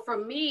 And so for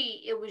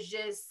me, it was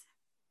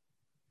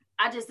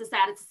I just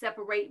decided to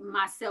separate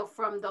myself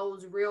from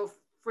those real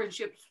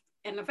friendships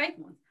and the fake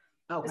ones.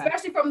 Okay.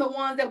 Especially from the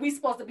ones that we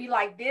supposed to be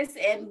like this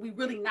and we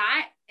really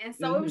not. And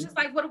so it was just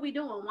like, what are we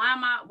doing? Why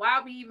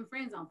are we even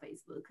friends on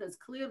Facebook? Because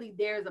clearly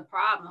there's a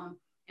problem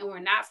and we're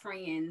not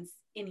friends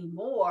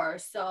anymore.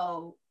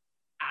 So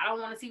I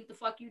don't want to see what the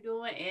fuck you're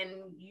doing, and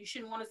you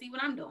shouldn't want to see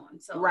what I'm doing.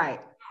 So right.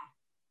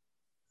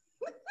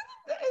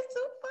 That is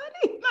so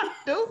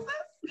funny.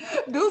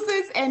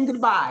 Deuces and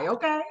goodbye,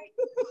 okay?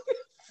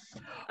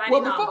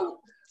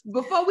 Well,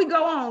 before we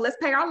go on, let's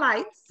pay our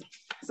lights.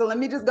 So let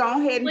me just go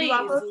ahead and do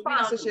our first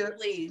sponsorship,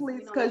 please,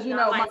 because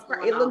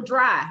it looked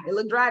dry. It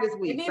looked dry this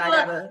week.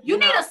 You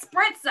need a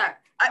spritzer.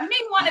 You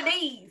need one of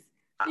these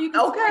so you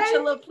can spritz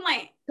your little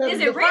plant. Is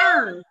it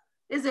real?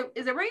 Is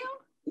it real?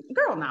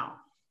 Girl, no.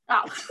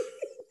 Oh.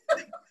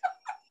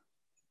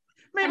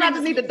 Maybe I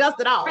just need to dust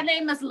it off. Her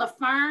name is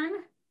LaFern.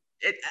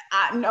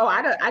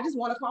 I just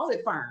want to call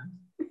it Fern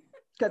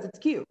because it's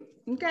cute.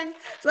 Okay,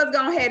 so let's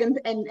go ahead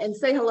and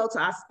say hello to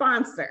our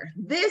sponsor.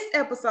 This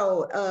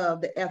episode of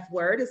the F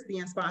Word is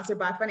being sponsored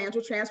by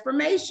Financial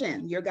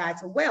Transformation, your guide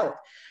to wealth.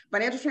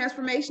 Financial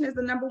Transformation is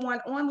the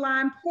 #1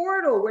 online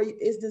portal where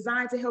it's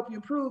designed to help you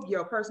improve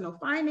your personal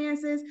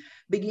finances,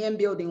 begin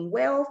building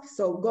wealth.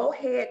 So go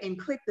ahead and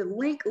click the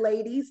link,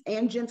 ladies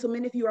and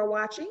gentlemen, if you are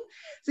watching,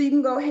 so you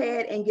can go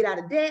ahead and get out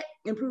of debt,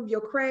 improve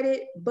your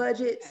credit,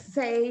 budget,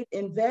 save,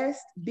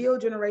 invest,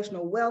 build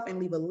generational wealth, and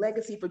leave a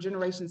legacy for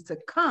generations to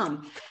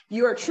come. You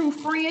you're a true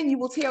friend, you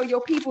will tell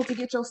your people to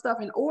get your stuff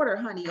in order,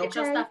 honey. Okay? Get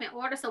your stuff in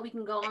order so we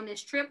can go on this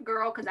trip,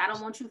 girl, because I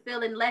don't want you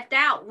feeling left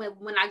out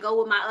when I go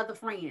with my other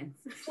friends.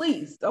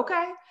 Please,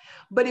 okay?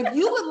 But if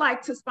you would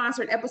like to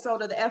sponsor an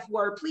episode of the F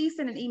Word, please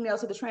send an email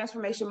to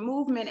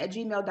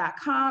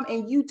thetransformationmovement@gmail.com,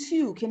 and you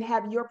too can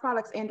have your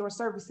products and or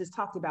services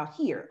talked about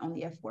here on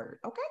the F Word,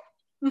 okay?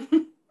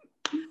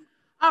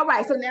 All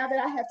right, so now that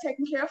I have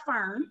taken care of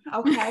Fern,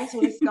 okay, so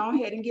let's go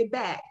ahead and get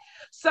back.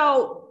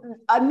 So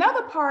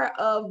another part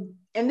of,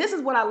 and this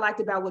is what I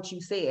liked about what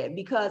you said,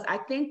 because I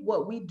think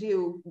what we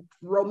do,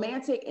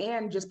 romantic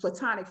and just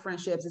platonic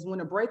friendships, is when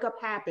a breakup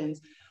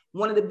happens,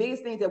 one of the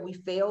biggest things that we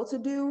fail to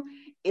do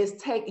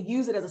is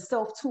use it as a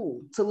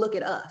self-tool to look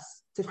at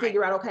us, to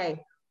figure out,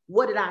 okay,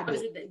 what did I do?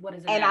 What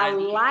is it and I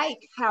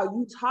like how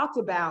you talked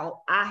about,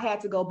 I had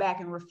to go back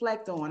and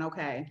reflect on,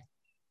 okay,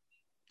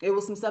 it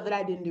was some stuff that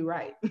I didn't do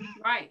right.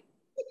 Right.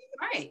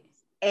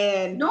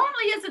 And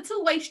normally it's a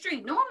two-way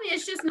street. Normally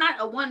it's just not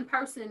a one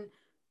person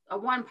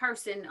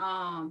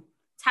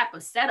type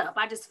of setup.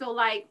 I just feel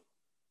like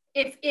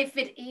if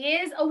it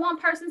is a one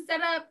person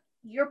setup,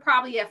 you're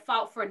probably at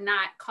fault for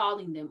not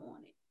calling them on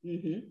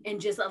it and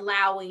just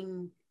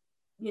allowing,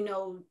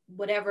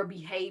 whatever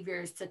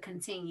behaviors to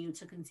continue.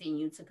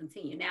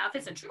 Now, if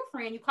it's a true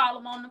friend, you call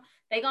them on them,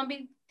 they gonna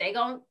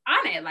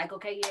honor it. Like,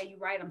 okay, yeah, you're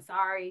right, I'm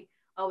sorry,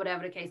 or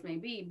whatever the case may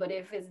be. But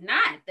if it's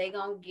not, they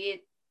gonna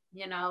get,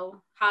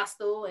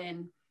 hostile,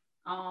 and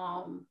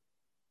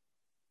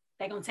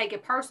they gonna take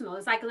it personal.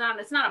 It's like,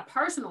 it's not a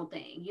personal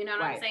thing, you know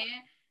what I'm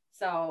saying?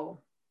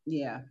 So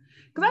yeah,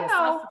 because I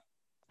know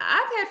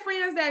I've had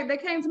friends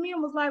that came to me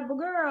and was like, well,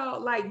 girl,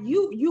 like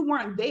you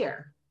weren't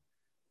there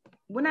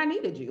when I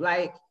needed you,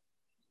 like,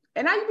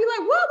 and I'd be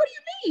like, what do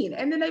you mean?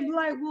 And then they'd be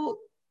like, well,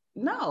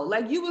 no,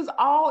 like, you was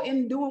all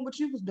in doing what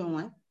you was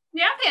doing.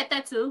 Yeah, I've had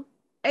that too.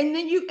 And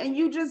then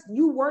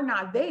you were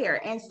not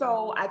there. And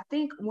so I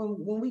think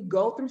when we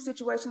go through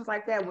situations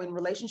like that, when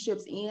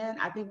relationships end,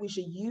 I think we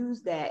should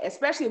use that,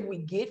 especially if we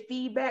get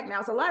feedback. Now,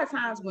 it's a lot of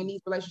times when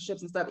these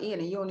relationships and stuff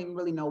end and you don't even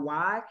really know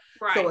why.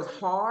 Right. So it's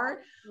hard,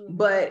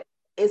 but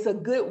it's a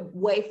good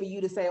way for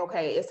you to say,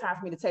 okay, it's time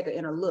for me to take an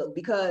inner look,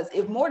 because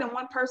if more than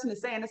one person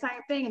is saying the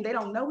same thing and they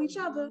don't know each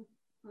other,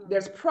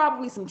 there's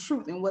probably some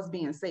truth in what's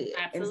being said.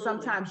 Absolutely. And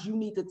sometimes you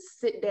need to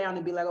sit down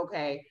and be like,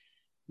 okay,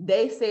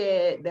 they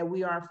said that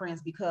we aren't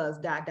friends because ...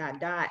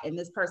 And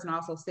this person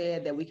also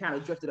said that we kind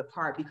of drifted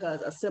apart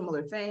because a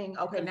similar thing.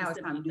 Okay, now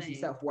it's time to do some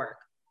self-work.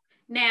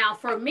 Now,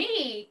 for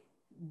me,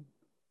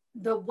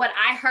 what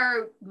I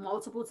heard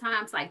multiple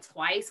times, like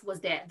twice,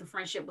 was that the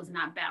friendship was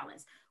not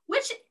balanced,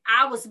 which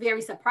I was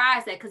very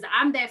surprised at, because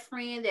I'm that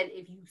friend that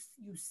if you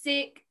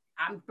sick,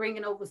 I'm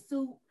bringing over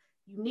soup.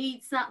 You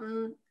need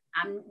something,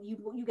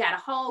 you got a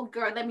hole,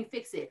 girl, let me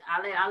fix it.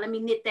 I'll let me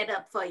knit that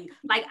up for you.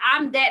 Like,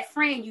 I'm that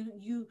friend.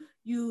 You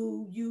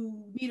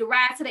need a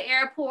ride to the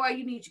airport,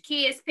 you need your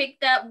kids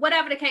picked up,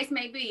 whatever the case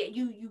may be.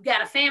 You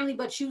got a family,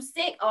 but you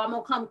sick, or I'm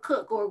gonna come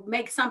cook or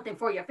make something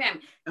for your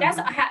family.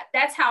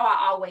 That's how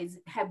I always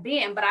have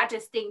been. But I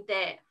just think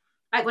that,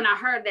 like, when I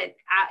heard that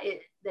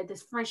that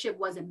this friendship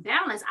wasn't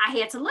balanced, I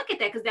had to look at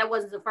that, because that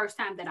wasn't the first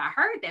time that I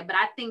heard that. But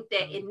I think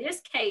that in this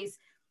case,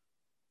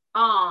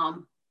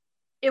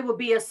 it would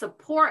be a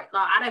support.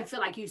 I didn't feel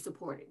like you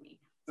supported me.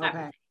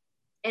 Okay.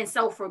 And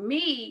so for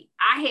me,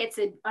 I had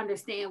to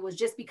understand, was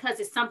just because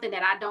it's something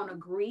that I don't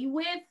agree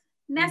with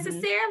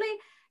necessarily,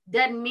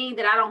 doesn't mean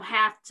that I don't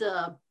have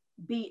to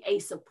be a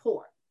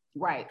support.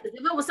 Right. Because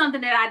if it was something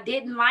that I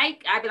didn't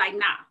like, I'd be like,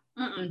 nah,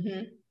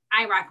 I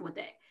ain't rocking with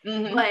that.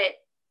 But,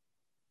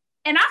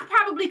 and I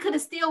probably could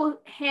have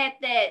still had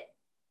that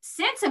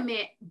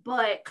sentiment,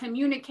 but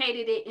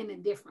communicated it in a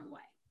different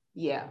way.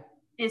 Yeah.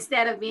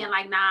 Instead of being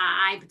like, nah,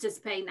 I ain't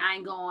participating, I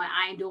ain't going,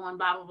 I ain't doing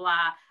blah, blah,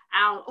 blah.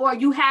 Or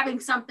you having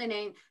something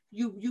and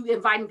you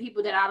inviting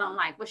people that I don't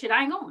like. Well, shit,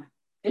 I ain't going.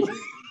 You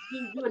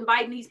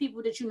inviting these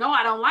people that you know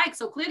I don't like,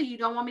 so clearly you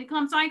don't want me to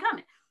come, so I ain't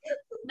coming.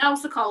 No,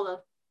 Sokola,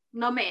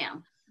 no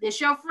ma'am.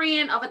 This your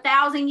friend of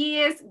 1,000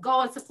 years,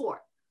 go and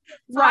support.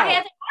 So I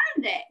had to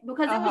learn that,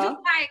 because it was just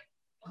like,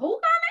 who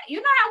coming?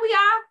 You know how we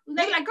are.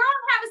 They be like, girl,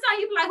 I'm having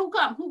something. You be like, who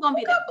come? Who gonna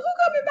be there? Who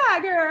coming by,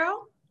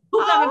 girl?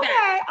 Who coming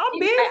back? I'm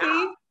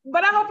busy.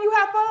 But I hope you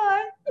have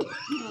fun.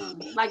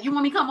 Like, you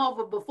want me to come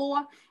over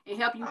before and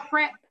help you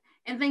prep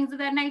and things of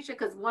that nature?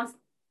 Because once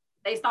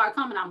they start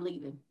coming, I'm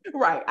leaving.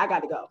 Right. I got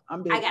to go.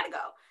 I'm busy. I got to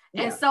go.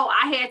 Yeah. And so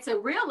I had to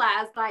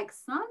realize, like,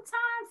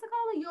 sometimes,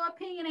 Nicola, your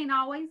opinion ain't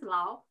always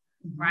law,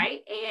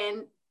 right?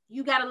 And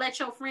you got to let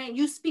your friend,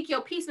 you speak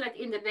your piece, but at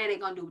the end of the day, they're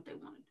going to do what they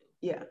want to do.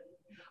 Yeah.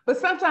 But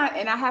sometimes,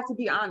 and I have to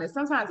be honest,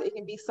 sometimes it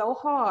can be so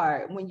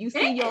hard when you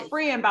see your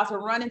friend about to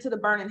run into the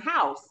burning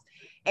house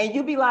and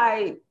you be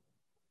like,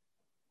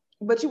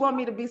 but you want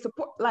me to be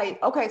support, like,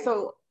 okay,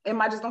 so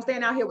am I just gonna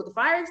stand out here with the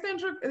fire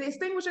extinguisher?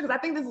 Because I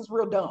think this is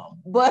real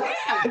dumb. But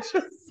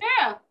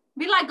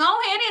be like, go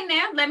ahead in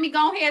there. Let me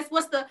go ahead.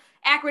 What's the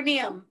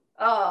acronym?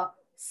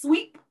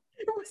 Sweep,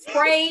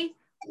 spray,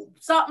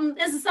 something.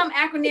 This is some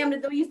acronym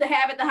that they used to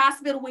have at the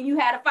hospital when you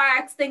had a fire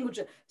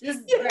extinguisher. You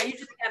just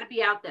gotta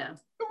be out there.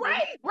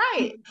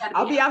 Right.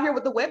 I'll be out here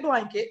with the wet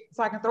blanket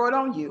so I can throw it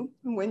on you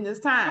when it's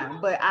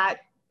time. But I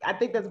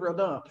think that's real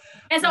dumb.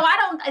 And so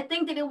I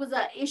think that it was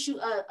a issue,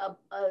 a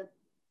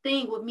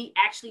thing with me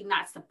actually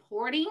not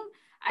supporting.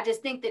 I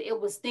just think that it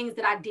was things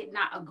that I did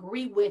not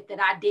agree with, that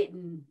I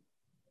didn't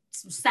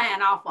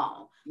sign off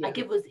on. Yeah. Like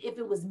if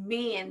it was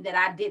men that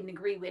I didn't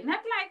agree with, and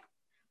I'd be like,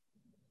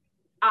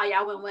 oh,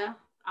 y'all went well.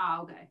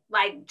 Oh, okay.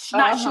 Like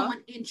not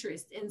showing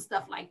interest and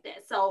stuff like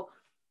that. So,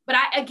 but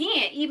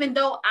again, even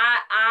though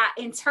I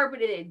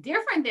interpreted it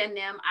different than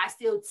them, I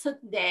still took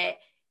that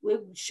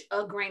with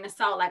a grain of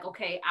salt. Like,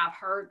 okay, I've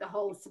heard the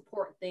whole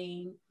support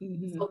thing.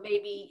 Mm-hmm. So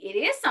maybe it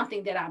is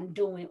something that I'm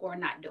doing or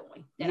not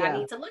doing that I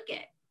need to look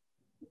at.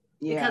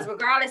 Yeah. Because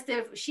regardless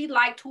if she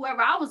liked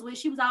whoever I was with,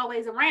 she was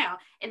always around.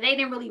 And they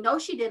didn't really know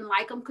she didn't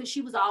like them because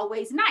she was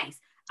always nice.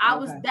 I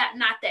was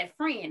not that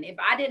friend. If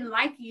I didn't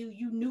like you,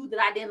 you knew that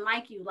I didn't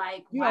like you.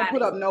 Like, you don't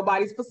put up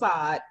nobody's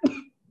facade.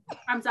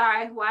 I'm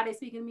sorry. Why are they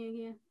speaking to me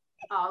again?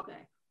 Oh, okay.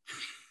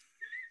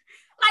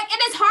 Like,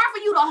 and it's hard for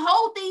you to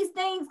hold these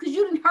things because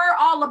you didn't hear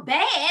all the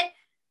bad.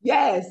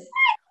 Yes.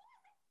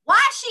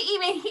 Why is she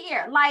even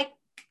here? Like,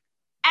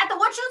 after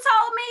what you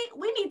told me,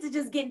 we need to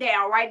just get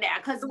down right now.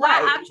 Because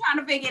I'm trying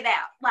to figure it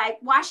out. Like,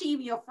 why is she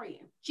even your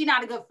friend? She's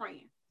not a good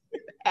friend.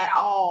 At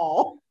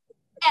all.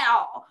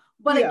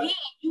 But again,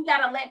 you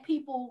got to let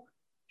people.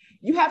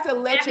 You have to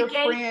let your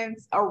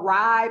friends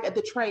arrive at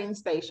the train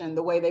station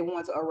the way they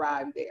want to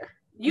arrive there.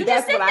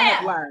 That's what I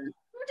have learned.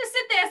 You just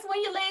sit there,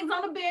 swing your legs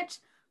on the bench.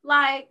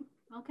 Like,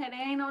 okay, they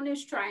ain't on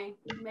this train.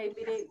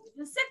 Maybe they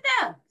just sit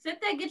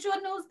there, get you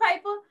a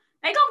newspaper.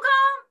 They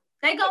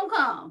gonna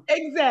come.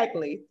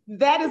 Exactly.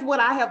 That is what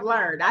I have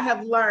learned. I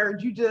have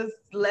learned you just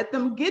let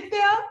them get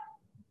there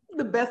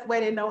the best way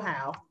they know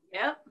how.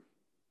 Yep.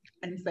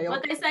 And say,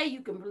 what they say,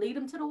 you can lead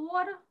them to the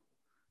water,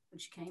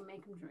 but you can't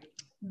make them drink.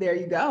 There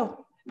you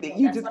go.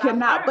 You just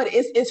cannot, but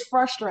it's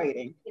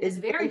frustrating. It's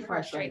very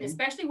frustrating,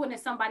 especially when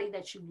it's somebody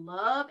that you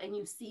love and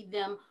you see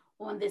them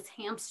on this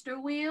hamster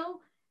wheel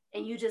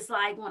and you just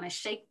like want to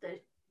shake the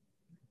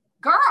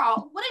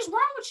girl. What is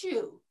wrong with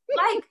you?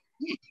 Like,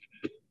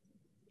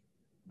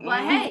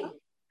 but hey,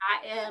 I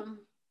am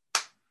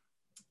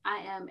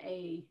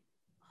a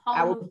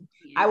whole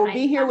I will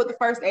be here with the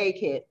first aid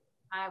kit.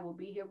 I will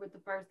be here with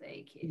the first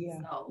aid kit.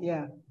 Yeah. So,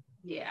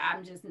 yeah,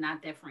 I'm just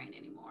not that friend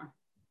anymore.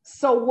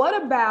 So what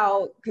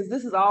about, because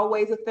this is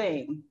always a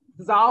thing.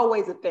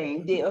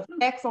 The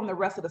effects on the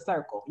rest of the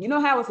circle. You know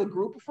how it's a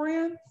group of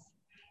friends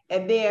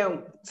and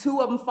then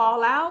two of them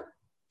fall out,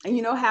 and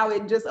you know how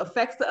it just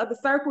affects the other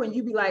circle and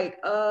you be like,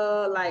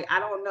 I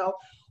don't know.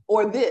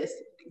 Or this,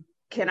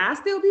 can I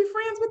still be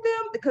friends with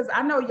them? Because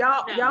I know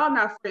y'all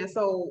not friends.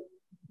 So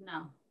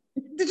no.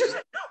 Did you?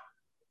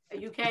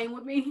 You came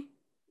with me,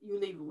 you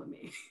leaving with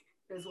me.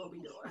 That's what we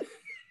doing.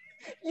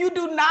 You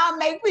do not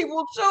make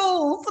people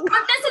choose.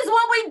 But this is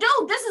what we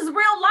do. This is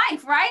real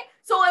life, right?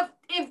 So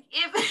if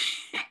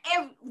you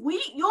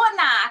and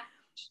I,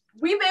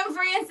 we've been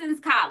friends since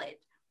college.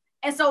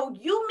 And so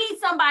you meet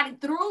somebody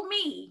through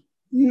me,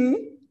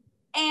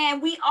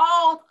 and we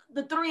all,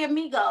 the three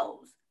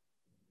amigos,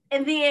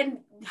 and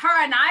then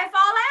her and I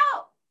fall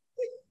out.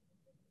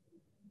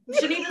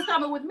 Shanita's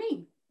coming with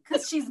me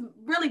because she's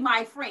really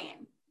my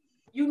friend.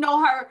 You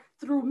know her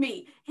through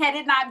me. Had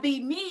it not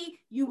be me,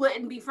 you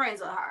wouldn't be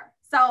friends with her.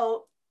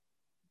 So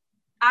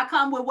I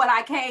come with what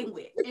I came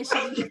with. And she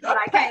is what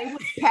I came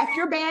with. Pack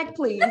your bag,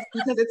 please,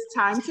 because it's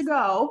time to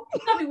go.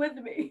 She's coming with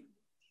me.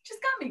 She's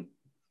coming.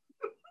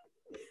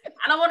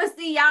 I don't want to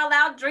see y'all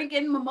out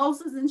drinking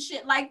mimosas and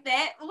shit like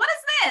that. What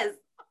is this?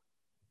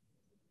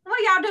 What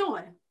are y'all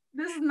doing?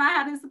 This is not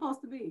how this is supposed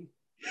to be.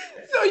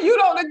 So you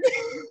don't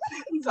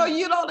agree? So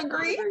you don't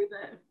agree? I don't agree with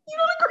that. You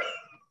don't agree?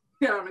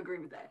 I don't agree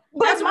with that.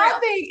 But my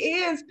thing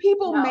is,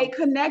 people make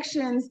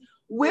connections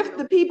with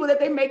the people that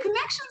they make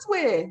connections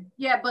with.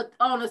 Yeah, but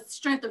on the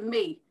strength of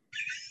me.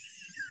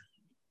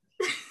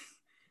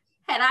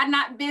 Had I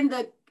not been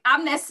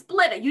I'm that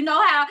splitter. You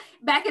know how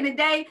back in the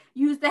day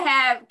you used to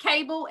have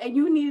cable and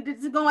you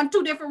needed to go in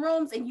two different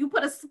rooms and you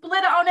put a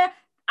splitter on there?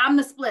 I'm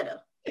the splitter.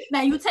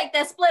 Now you take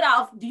that split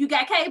off. Do you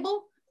got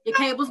cable? Your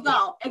cable's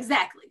gone.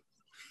 Exactly.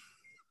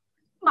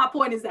 My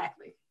point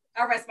exactly.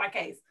 I rest my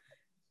case.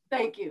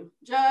 Thank you.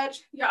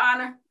 Judge, Your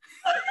Honor.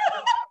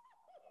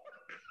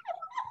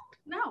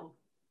 No,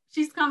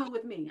 she's coming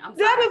with me. I'm sorry.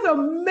 That is a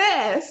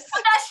mess.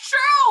 But that's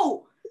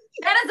true.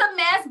 That is a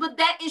mess, but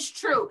that is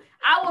true.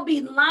 I would be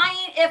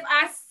lying if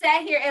I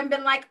sat here and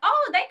been like,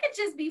 oh, they could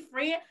just be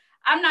friends.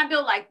 I'm not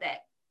built like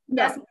that.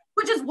 No.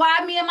 Which is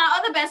why me and my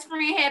other best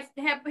friend had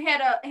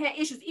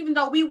issues, even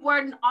though we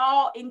weren't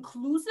all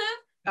inclusive.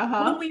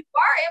 When we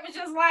were, it was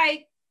just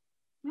like,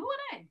 who are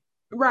they?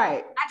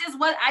 Right.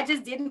 I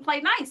just didn't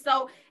play nice.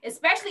 So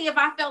especially if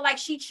I felt like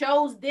she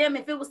chose them,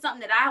 if it was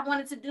something that I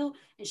wanted to do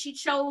and she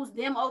chose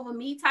them over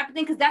me type of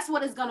thing, because that's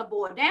what it's going to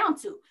boil down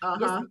to.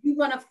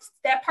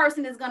 That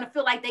person is going to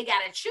feel like they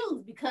got to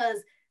choose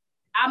because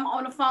I'm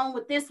on the phone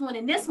with this one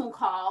and this one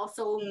call.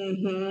 So,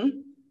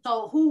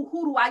 so who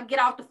do I get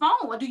off the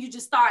phone? Or do you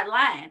just start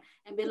lying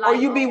and be like, or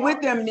you be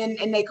with them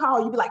and they call,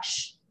 you be like,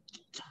 shh.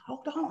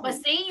 Hold on. But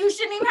see, you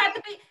shouldn't even have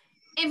to be.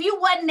 If you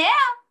wasn't there,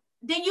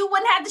 then you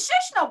wouldn't have to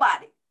shush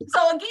nobody.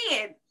 So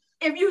again,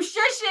 if you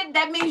shush it,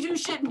 that means you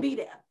shouldn't be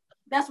there.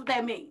 That's what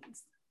that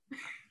means.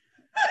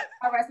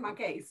 I rest my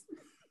case.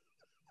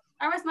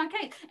 And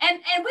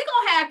we're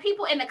gonna have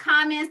people in the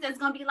comments that's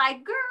gonna be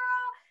like, girl,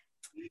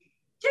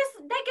 just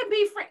they can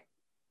be friends.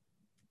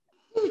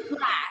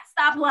 Lie.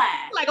 Stop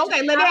lying. Like,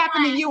 okay, let it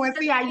happen to you and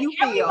see how you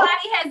feel.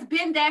 Everybody has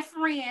been that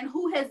friend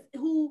who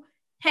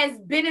has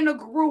been in a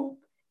group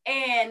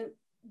and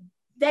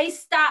they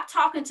stopped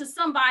talking to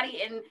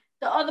somebody and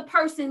the other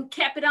person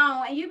kept it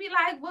on, and you'd be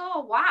like,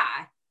 well,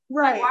 why?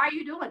 Right. Like, why are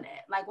you doing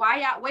that? Like, where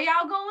y'all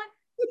going?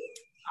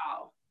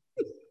 Oh,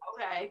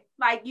 okay.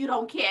 Like, you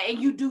don't care, and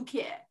you do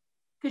care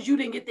because you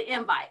didn't get the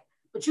invite,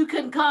 but you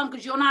couldn't come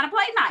because you don't know how to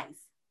play nice.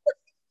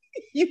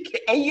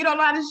 And you don't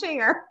know how to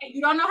share. And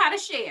you don't know how to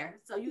share,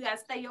 so you got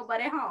to stay your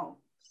butt at home.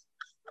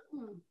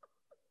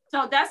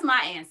 So that's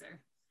my answer.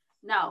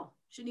 No,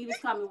 Shanita's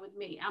coming with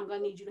me. I'm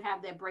going to need you to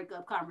have that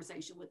breakup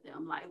conversation with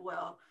them. Like,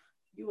 well,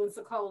 you and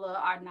Sokola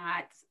are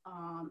not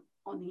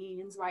on the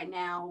ends right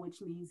now,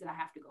 which means that I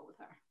have to go with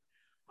her.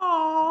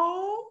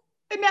 Oh,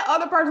 and that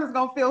other person's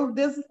going to feel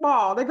this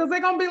small because they're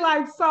going to be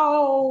like,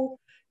 so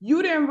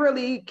you didn't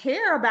really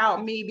care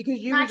about me because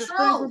you were just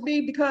friends with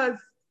me because.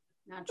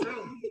 Not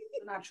true.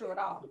 Not true at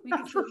all. We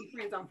can still be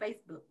friends on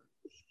Facebook.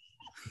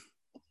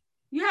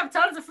 You have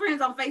tons of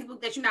friends on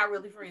Facebook that you're not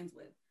really friends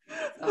with.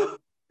 So,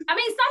 I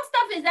mean, some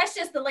stuff that's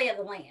just the lay of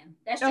the land.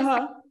 That's just,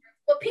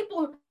 but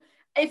people,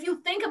 if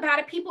you think about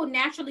it, people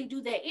naturally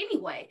do that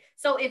anyway.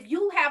 So if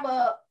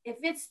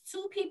it's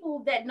two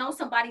people that know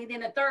somebody, and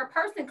then a third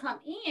person come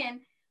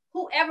in,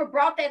 whoever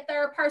brought that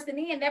third person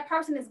in, that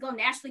person is going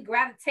to naturally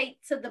gravitate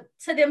to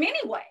them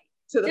anyway.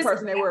 To the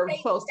person they were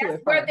close to.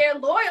 That's where their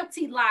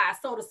loyalty lies,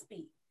 so to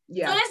speak.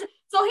 Yeah.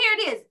 So here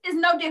it is. It's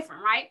no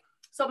different, right?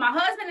 So my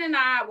husband and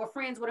I were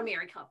friends with a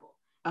married couple.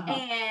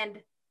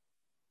 And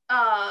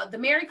the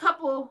married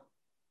couple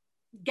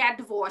got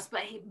divorced,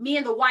 but me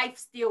and the wife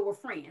still were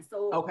friends.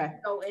 So,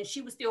 and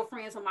she was still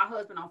friends with my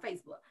husband on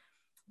Facebook.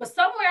 But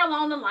somewhere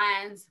along the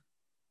lines,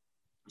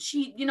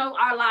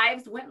 our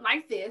lives went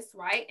like this,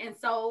 right? And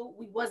so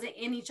we wasn't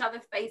in each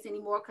other's face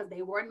anymore because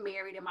they weren't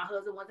married and my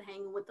husband wasn't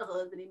hanging with the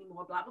husband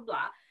anymore, blah, blah,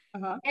 blah.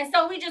 And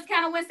so we just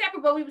kind of went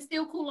separate, but we were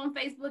still cool on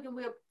Facebook and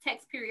we'll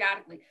text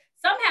periodically.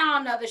 Somehow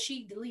or another,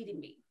 she deleted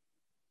me.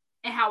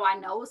 And how I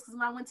know is because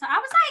when I was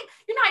like,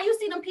 you know how you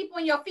see them people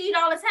in your feed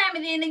all the time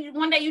and then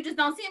one day you just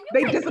don't see them.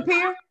 They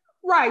disappear?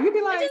 Right. You'd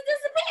be like. They just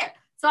disappear.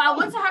 So I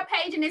went to her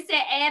page and it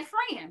said add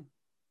friend.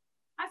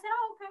 I said,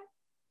 oh, okay.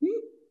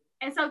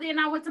 And so then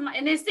I went to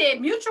and it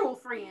said mutual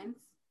friends,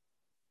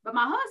 but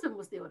my husband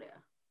was still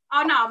there.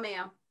 Oh, no,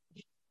 ma'am.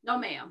 No,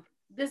 ma'am.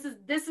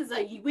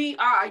 We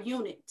are a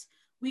unit.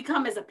 We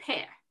come as a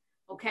pair.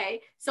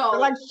 Okay. So they're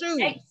like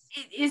shoes.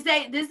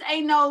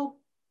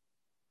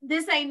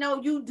 This ain't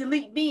no you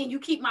delete me and you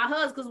keep my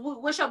husband because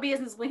what's your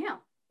business with him?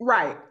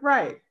 Right.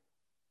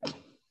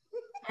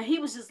 And he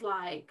was just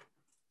like,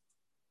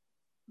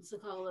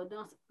 Sokola,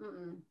 don't.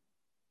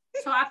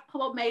 So I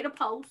made a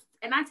post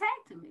and I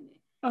tagged him in it.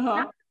 And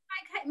I was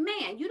like, hey,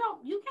 man, you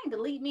can't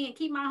delete me and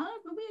keep my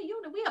husband.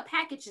 We a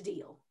package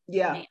deal.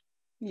 Yeah. Man,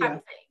 yeah.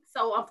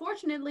 So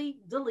unfortunately,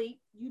 delete.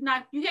 You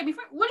gave me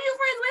friends. What are you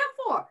friends with him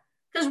for?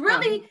 Because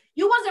really,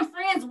 you wasn't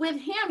friends with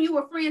him. You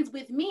were friends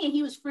with me, and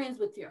he was friends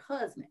with your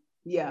husband.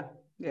 Yeah.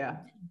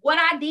 What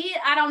I did,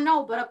 I don't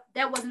know, but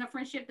that wasn't a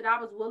friendship that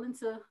I was willing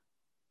to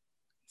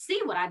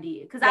see what I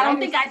did because I don't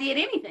think I did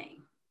anything.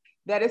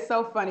 That is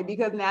so funny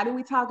because now that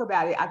we talk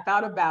about it, I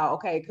thought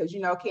about, because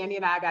Candy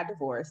and I got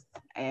divorced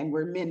and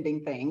we're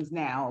mending things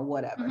now or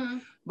whatever.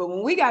 But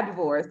when we got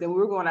divorced and we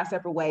were going our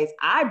separate ways,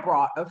 I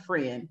brought a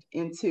friend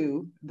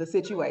into the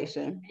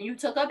situation. And you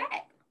took her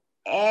back.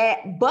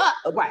 But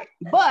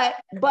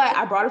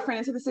I brought a friend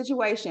into the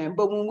situation.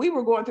 But when we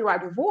were going through our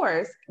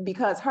divorce,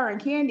 because her and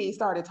Candy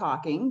started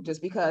talking,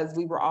 just because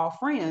we were all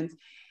friends,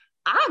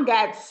 I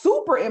got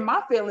super in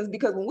my feelings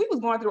because when we was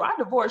going through our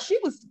divorce, she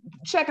was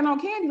checking on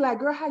Candy like,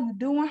 girl, how you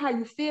doing? How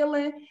you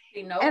feeling?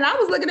 And I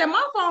was looking at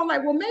my phone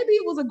like, well, maybe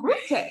it was a group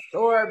text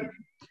or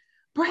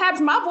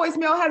perhaps my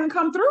voicemail hasn't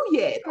come through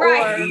yet.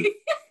 Right.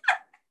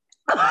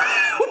 Or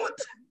what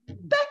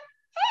the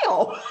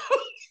hell?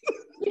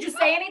 Did you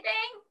say anything?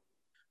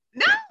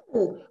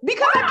 No,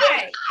 because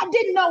I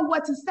didn't know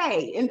what to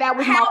say. And that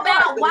was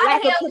why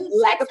the hell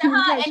you texting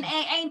her and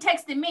ain't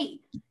texting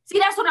me? See,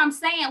 that's what I'm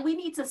saying. We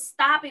need to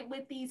stop it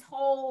with these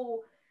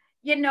whole,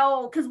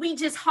 because we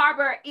just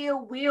harbor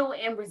ill will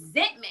and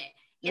resentment.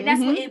 And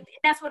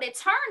that's what it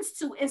turns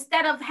to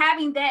instead of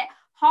having that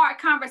hard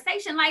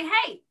conversation. Like,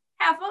 hey,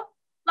 Heifer,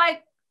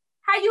 like,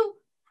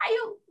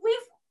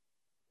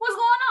 what's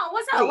going on?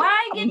 What's up? Why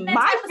are you getting that?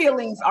 My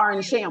feelings are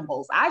in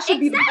shambles. I should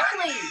be.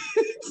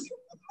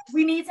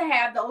 We need to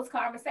have those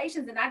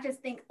conversations. And I just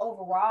think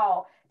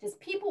overall,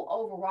 people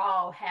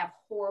overall have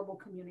horrible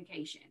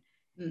communication.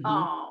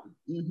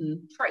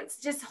 Traits,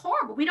 just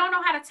horrible. We don't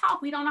know how to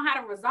talk. We don't know how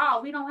to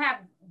resolve. We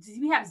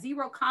have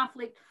zero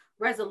conflict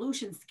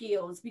resolution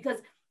skills because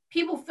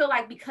people feel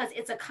like because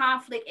it's a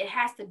conflict, it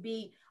has to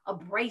be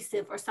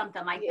abrasive or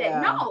something like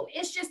that. No,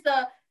 it's just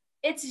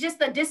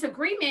a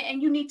disagreement,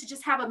 and you need to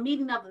just have a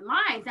meeting of the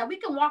minds. Now we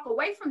can walk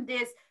away from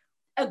this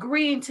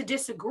agreeing to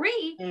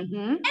disagree and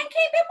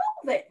keep it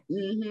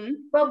moving.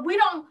 But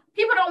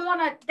people don't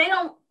want to, they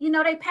don't,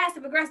 they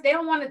passive aggressive. They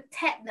don't want to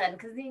tap nothing,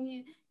 because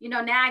then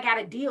now I got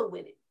to deal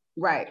with it.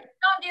 Right.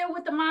 Don't deal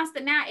with the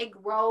monster. Now it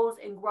grows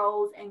and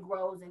grows and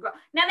grows and grows.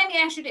 Now let me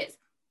ask you this.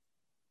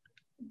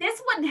 This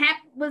wouldn't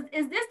happen.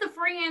 Is this the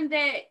friend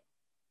that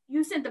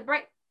you sent the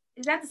break?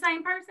 Is that the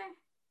same person?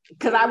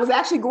 Because I was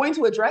actually going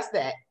to address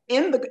that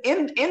in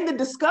the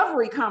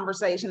discovery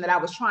conversation that I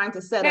was trying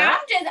to set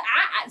up.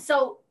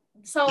 So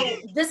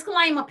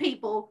disclaimer,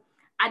 people,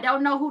 I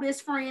don't know who this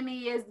friend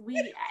is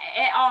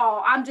at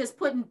all. I'm just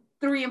putting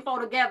 3 and 4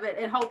 together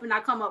and hoping I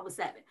come up with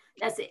 7.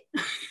 That's it.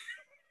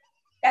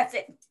 That's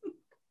it.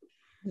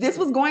 This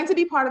was going to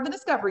be part of the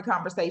discovery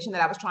conversation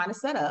that I was trying to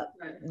set up,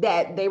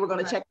 that they were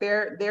going to check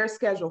their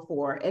schedule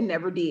for, and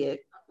never did.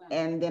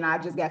 And then I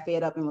just got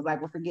fed up and was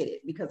like, well, forget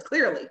it, because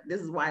clearly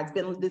this is why it's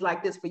been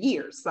like this for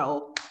years.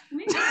 So I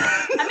mean, and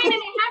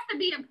it has to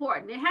be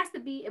important. It has to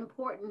be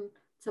important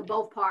to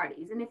both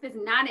parties. And if it's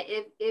not,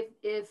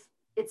 if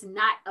it's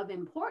not of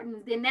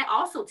importance, then that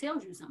also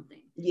tells you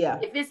something. Yeah.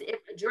 If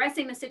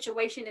addressing the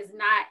situation is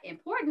not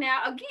important,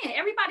 now again,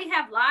 everybody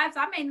have lives.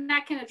 I may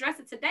not can address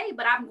it today,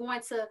 but I'm going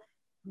to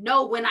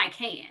know when I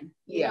can.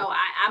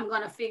 I'm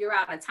going to figure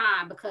out a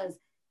time, because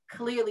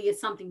clearly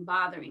it's something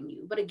bothering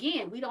you. But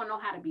again, we don't know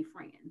how to be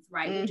friends,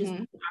 right? We just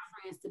want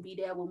our friends to be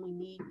there when we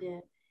need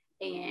them,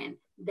 and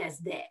that's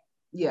that.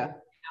 Yeah.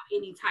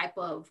 Any type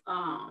of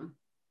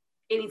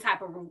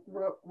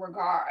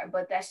regard,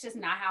 but that's just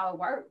not how it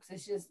works.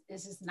 It's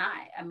just not.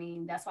 I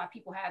mean, that's why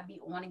people have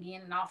be on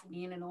again and off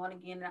again and on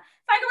again.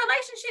 It's like a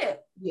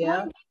relationship.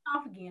 Yeah.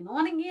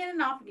 On again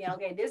and off again.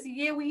 Okay, this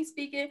year we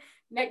speaking.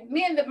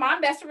 Me and my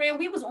best friend,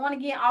 we was on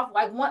again, off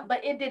like one,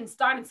 but it didn't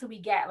start until we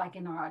got like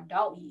in our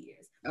adult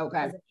years.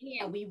 Okay. Because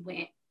again, we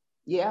went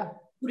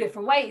 2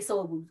 different ways.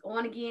 So it was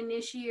on again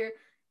this year.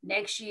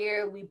 Next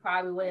year, we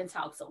probably wouldn't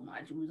talk so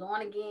much. It was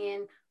on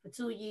again for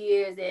 2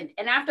 years.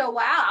 And after a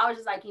while, I was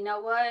just like, you know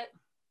what?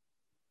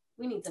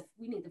 We need to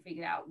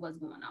figure out what's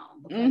going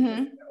on. Because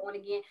this is on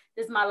again.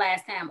 This is my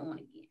last time on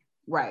again.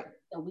 Right.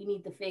 So we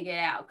need to figure it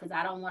out, because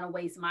I don't want to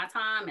waste my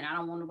time, and I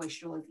don't want to waste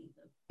yours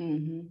either.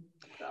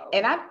 So.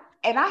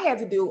 And I had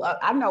to do,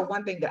 I know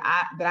one thing that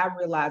I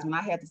realized when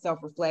I had to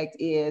self-reflect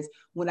is,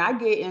 when I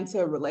get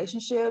into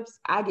relationships,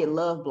 I get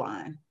love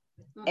blind.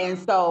 And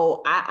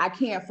so I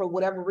can't, for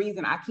whatever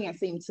reason, I can't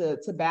seem to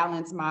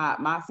balance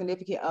my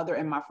significant other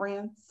and my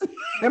friends.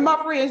 And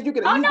my friends, they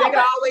can always.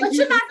 But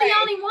you're not the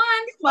only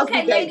one.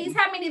 Okay, ladies,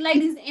 how many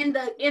ladies in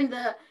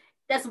the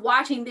that's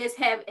watching this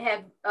have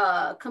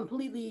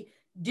completely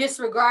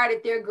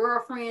disregarded their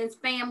girlfriends,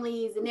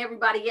 families, and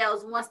everybody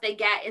else once they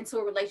got into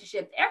a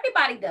relationship?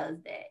 Everybody does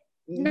that.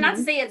 Not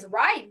to say it's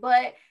right,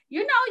 but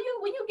when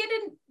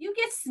you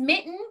get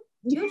smitten,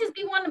 you just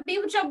be wanting to be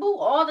with your boo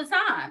all the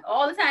time.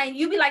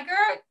 You be like,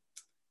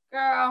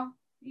 girl,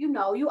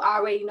 you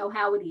already know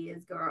how it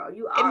is, girl.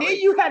 And then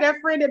you had that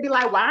friend that be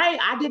like, why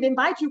I didn't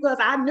invite you, because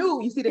I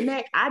knew, you see the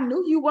neck, I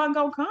knew you wasn't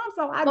gonna come,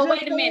 so I. But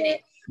wait a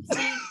minute,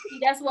 see,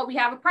 that's what we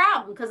have a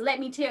problem, because let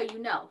me tell you,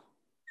 no.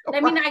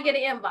 Let me not get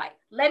an invite.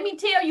 Let me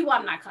tell you,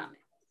 I'm not coming,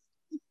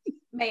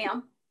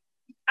 ma'am.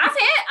 I've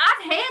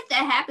had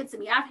that happen to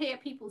me. I've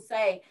had people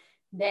say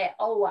that,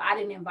 oh, well, I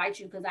didn't invite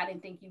you because I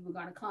didn't think you were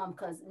going to come,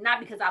 not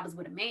because I was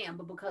with a man,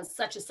 but because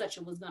such and such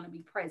was going to be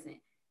present.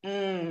 Well,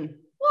 who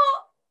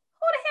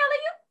the hell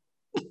are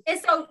you? And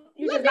so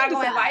you just not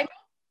going to invite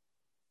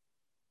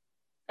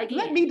me? Again,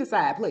 let me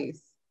decide,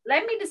 please.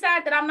 Let me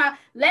decide that I'm not.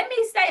 Let me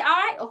say, all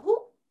right,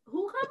 who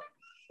coming?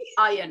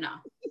 Oh, yeah, no.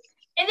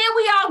 And then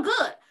we all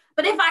good.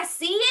 But if I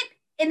see it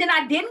and then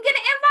I didn't get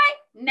an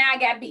invite, now I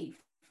got beef.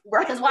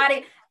 Right. Because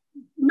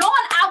knowing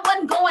I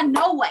wasn't going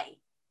no way.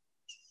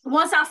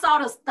 Once I saw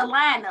the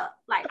lineup,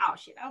 like, oh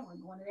shit, I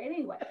wasn't going to that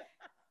anyway.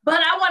 But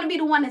I want to be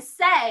the one to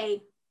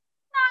say,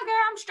 nah,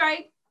 girl, I'm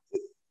straight.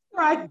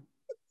 Right.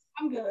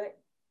 I'm good.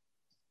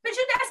 But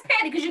that's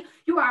petty, because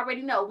you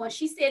already know when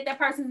she said that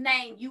person's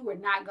name, you were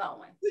not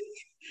going.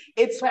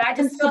 But I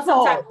just feel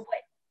some type of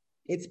way.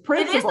 It's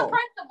principle. It is the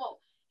principle.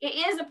 It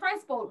is a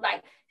principle.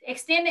 Like,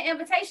 extend the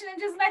invitation and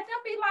just let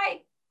them be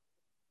like,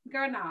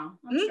 girl, no,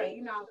 I'm straight.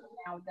 I'm going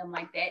down with them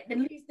like that. At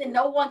least then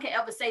no one can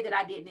ever say that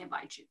I didn't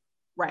invite you.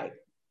 Right.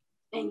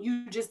 And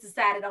you just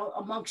decided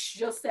amongst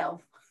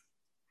yourself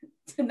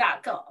to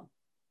not come.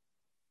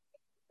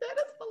 That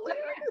is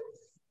hilarious.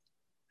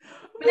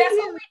 But that's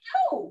what we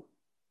do.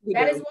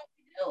 That is what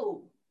we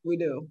do. We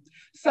do.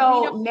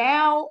 So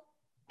now,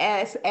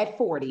 as at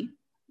 40,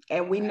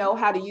 and we know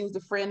how to use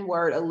the friend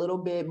word a little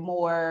bit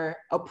more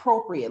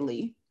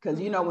appropriately, because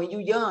when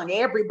you're young,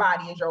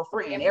 everybody is your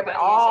friend.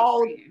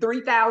 All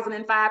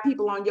 3,005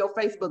 people on your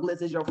Facebook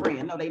list is your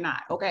friend. No, they're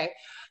not. Okay.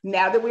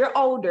 Now that we're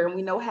older and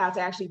we know how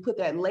to actually put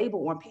that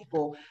label on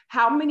people,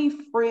 how many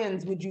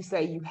friends would you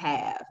say you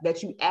have,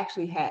 that you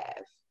actually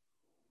have?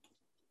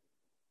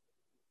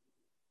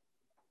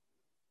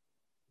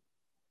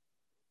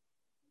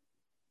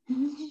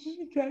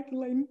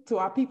 calculating. To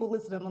our people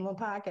listening on the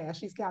podcast,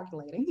 she's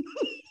calculating.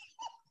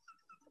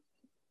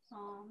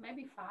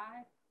 Maybe 5.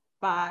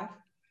 5.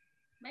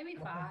 Maybe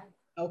 5.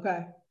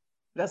 Okay.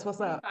 That's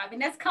what's up. 5.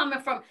 And that's coming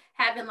from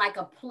having like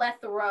a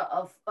plethora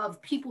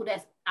of people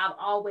that I've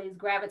always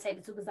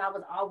gravitated to, because I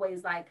was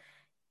always like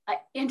an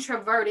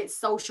introverted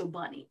social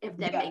bunny, if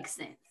that makes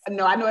sense.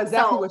 No, I know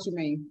exactly what you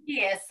mean.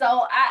 Yeah.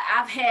 So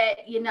I've had,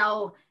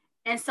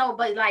 and so,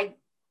 but like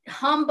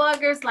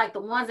humbuggers, like the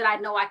ones that I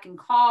know I can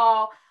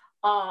call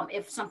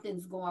if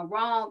something's going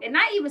wrong, and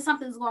not even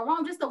something's going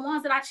wrong, just the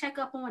ones that I check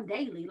up on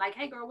daily. Like,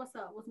 hey girl, what's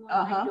up? What's going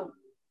on? How you doing?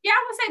 Yeah,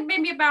 I would say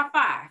maybe about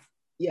 5.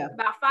 Yeah.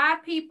 About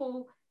 5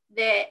 people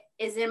that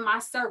is in my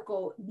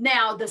circle.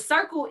 Now the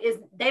circle is,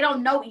 they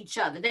don't know each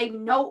other. They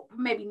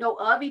maybe know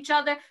of each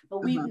other,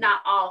 but we've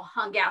not all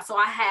hung out. So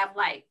I have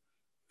like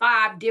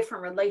 5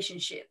 different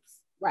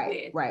relationships.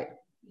 Right.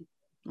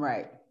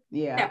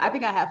 Yeah. I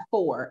think I have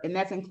 4, and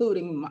that's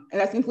including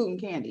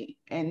Candy,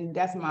 and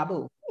that's my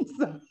boo.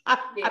 So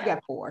I've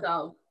got 4.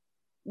 So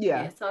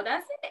yeah, so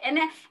that's it. And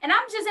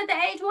I'm just at the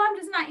age where I'm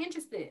just not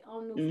interested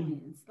on new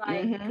friends.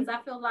 Like, because I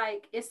feel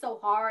like it's so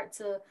hard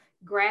to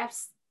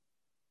grasp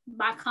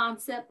my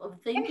concept of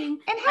thinking.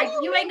 And how like, do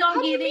you ain't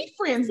gonna get it.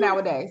 Friends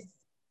nowadays,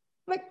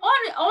 like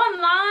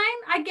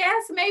online, I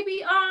guess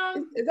maybe.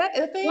 Is that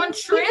a thing? On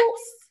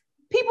trips.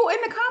 People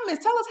in the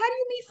comments, tell us, how do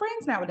you meet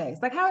friends nowadays?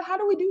 Like, how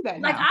do we do that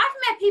now? Like, I've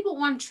met people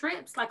on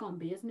trips, like on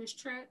business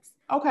trips.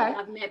 Okay. Like,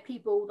 I've met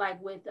people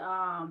like with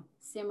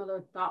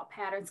similar thought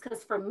patterns.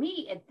 Because for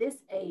me at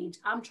this age,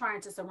 I'm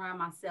trying to surround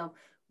myself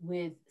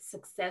with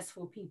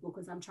successful people,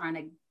 because I'm trying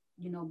to,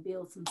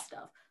 build some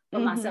stuff for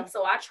myself.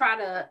 So I try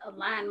to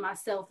align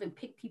myself and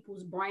pick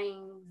people's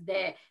brains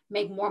that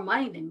make more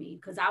money than me,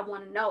 because I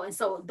want to know. And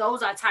so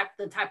those are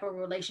the type of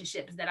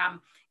relationships that I'm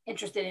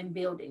interested in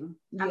building.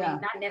 I mean,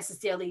 not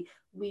necessarily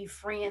we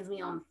friends,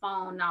 me on the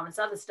phone and all this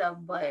other stuff,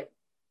 but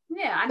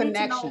yeah, I need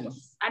to know.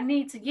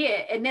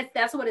 And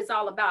that's what it's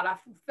all about. I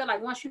feel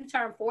like once you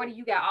turn 40,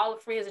 you got all the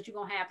friends that you're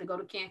gonna have to go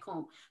to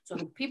Cancun. So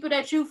the people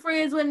that you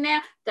friends with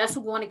now, that's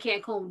who going to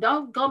Cancun.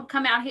 Don't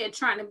come out here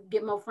trying to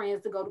get more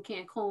friends to go to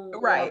Cancun,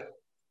 right?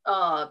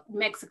 Or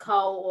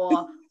Mexico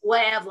or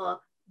wherever.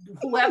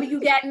 Whoever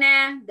you got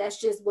now, that's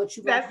just what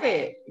you got. That's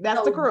it.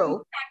 That's the crew.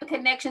 Type of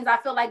connections, I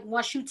feel like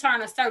once you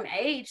turn a certain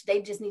age,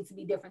 they just need to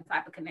be different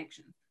type of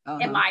connections,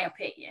 in my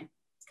opinion.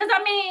 Because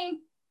I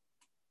mean,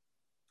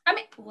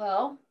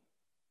 well,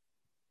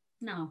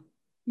 no.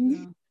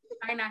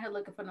 I ain't out here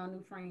looking for no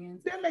new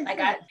friends. Like,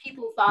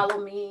 people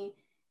follow me,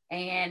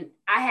 and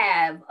I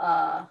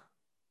have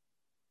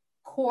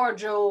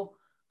cordial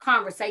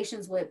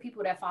conversations with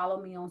people that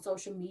follow me on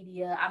social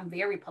media. I'm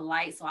very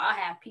polite, so I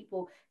have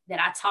people that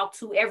I talk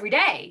to every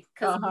day,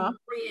 because we're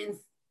friends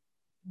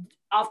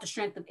off the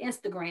strength of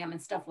Instagram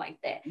and stuff like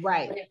that.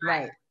 Right.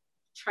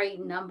 Trade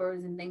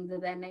numbers and things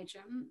of that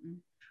nature.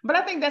 But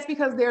I think that's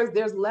because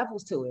there's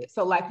levels to it.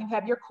 So like, you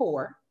have your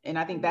core, and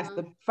I think that's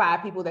the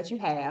 5 people that you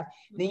have.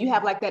 Then you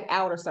have like that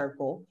outer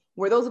circle,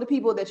 where those are the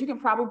people that you can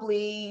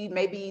probably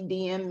maybe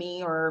DM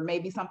me or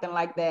maybe something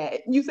like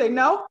that. You say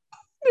no?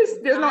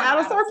 There's no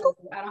outer circle?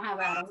 I don't have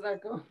an outer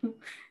circle.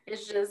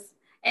 It's just,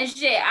 and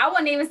shit, I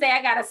wouldn't even say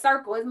I got a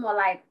circle. It's more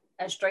like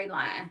a straight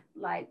line,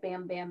 like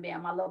bam, bam,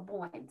 bam, I love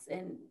points.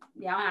 And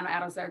yeah, I don't have an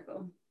outer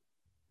circle.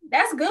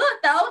 That's good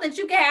though, that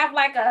you can have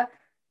like a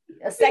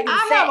second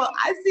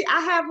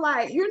I have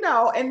like,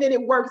 and then it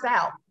works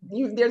out.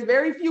 There's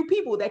very few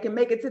people that can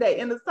make it today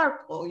in the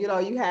circle. You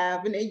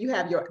have, and then you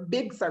have your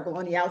big circle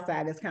on the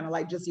outside that's kind of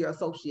like just your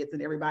associates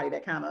and everybody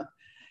that kind of,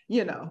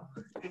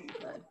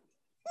 Okay.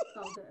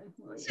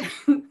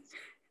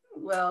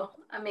 Well,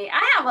 I mean,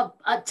 I have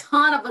a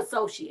ton of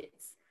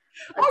associates.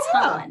 A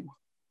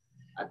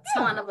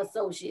ton of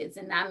associates.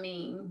 And I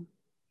mean,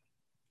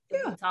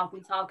 if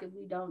we talk. If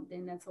we don't,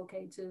 then that's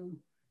okay too.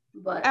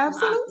 But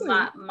absolutely,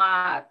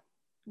 my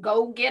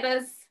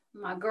go-getters,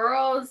 my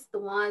girls, the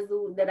ones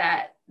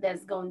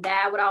that's gonna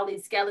die with all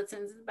these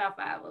skeletons, is about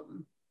 5 of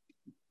them.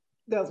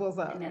 That's what's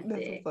up. And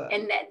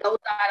those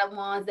are the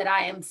ones that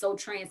I am so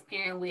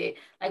transparent with.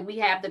 Like, we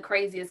have the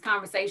craziest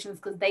conversations,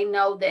 because they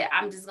know that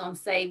I'm just gonna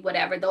say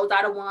whatever. Those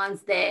are the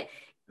ones that,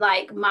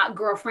 like, my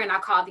girlfriend I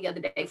called the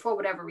other day for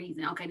whatever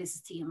reason. Okay, this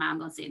is TMI, I'm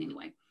gonna say it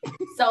anyway.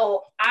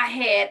 So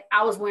I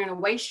was wearing a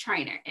waist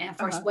trainer, and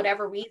for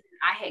whatever reason,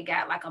 I had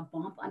got like a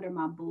bump under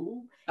my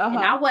boob, and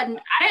I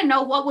didn't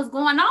know what was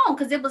going on,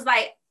 because it was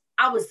like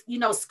I was,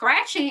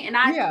 scratching, and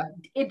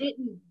it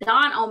didn't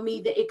dawn on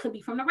me that it could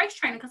be from the waist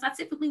trainer, because I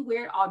typically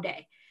wear it all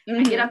day.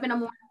 I get up in the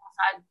morning,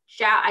 I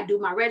shower, I do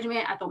my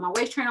regimen, I throw my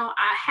waist trainer on,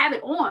 I have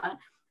it on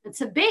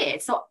to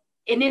bed. So,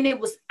 and then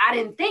I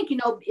didn't think,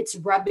 it's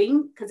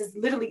rubbing, because it's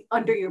literally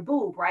under your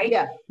boob, right?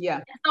 Yeah.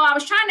 And so I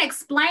was trying to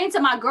explain to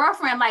my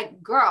girlfriend,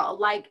 like, girl,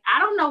 like, I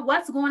don't know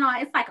what's going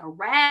on. It's like a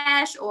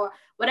rash or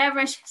whatever.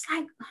 And she's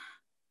like,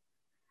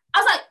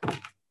 I was like,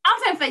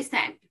 I'm saying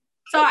FaceTime,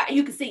 so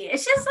you can see it.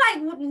 It's just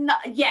like, no,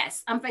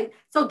 yes, I'm fake.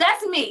 So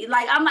that's me.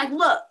 Like, I'm like,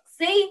 look,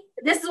 see,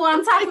 This is what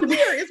I'm talking about.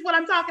 Here is what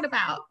I'm talking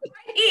about.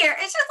 Right here.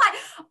 It's just like,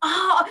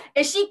 oh,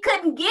 and she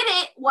couldn't get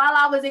it while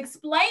I was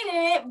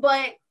explaining it,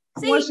 but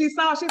see, when she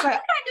saw, she's like, you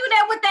can't do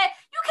that with that.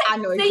 You can't. I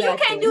know exactly. You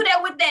can't do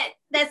that with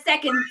that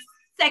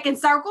second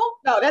circle.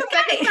 No, that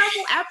second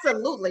circle,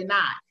 absolutely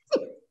not.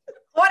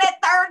 Or that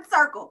third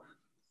circle.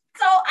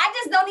 So I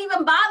just don't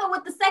even bother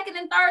with the second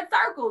and third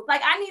circles.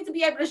 Like, I need to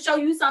be able to show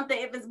you something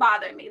if it's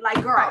bothering me.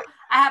 Like, girl, right.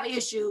 I have an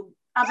issue.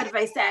 I'm going to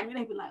FaceTime you. And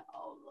they be like,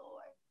 oh,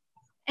 Lord.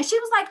 And she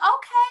was like,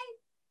 okay.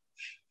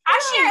 I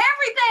share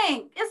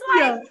everything. It's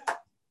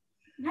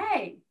like,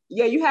 hey.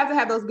 Yeah, you have to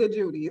have those good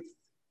Judys.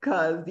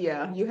 Because,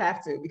 yeah, you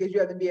have to. Because you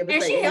have to be able to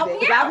and say she helped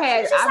anything. me out. I've oh,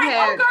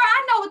 had, girl,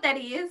 I know what that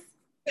is.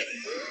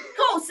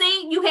 Cool.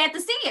 See, you had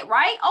to see it,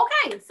 right?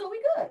 Okay, so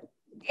we good.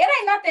 It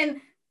ain't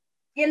nothing,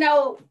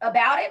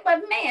 about it.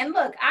 But man,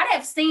 look, I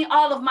have seen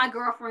all of my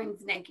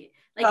girlfriends naked,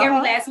 like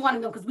every last one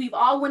of them, because we've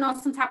all went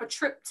on some type of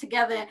trip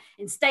together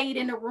and stayed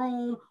in the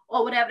room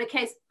or whatever the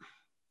case.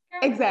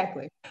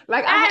 Exactly.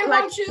 Like I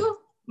want you.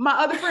 My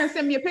other friend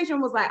sent me a picture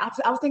and was like,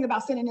 I was thinking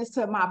about sending this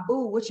to my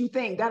boo. What you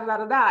think? Da da da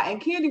da da.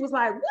 And Candy was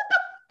like, what the?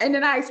 And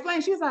then I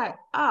explained. She was like,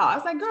 oh. I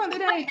was like, girl, that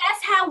ain't.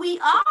 That's how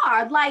we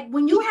are. Like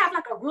when you have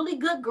like a really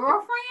good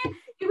girlfriend,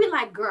 you be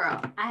like,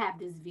 girl, I have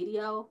this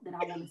video that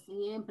I want to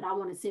send, but I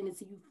want to send it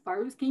to you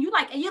first. Can you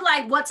and you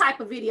like, what type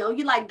of video?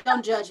 You like,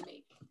 don't judge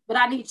me, but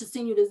I need to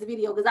send you this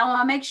video because I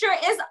want to make sure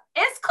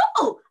it's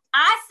cool.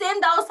 I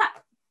send those.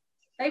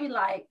 They be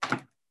like,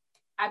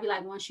 I'd be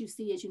like, once you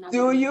see it,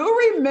 Do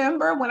you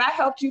remember when I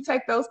helped you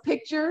take those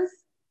pictures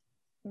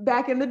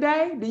back in the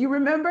day? Do you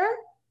remember?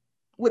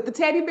 With the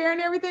teddy bear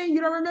and everything? You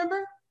don't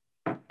remember?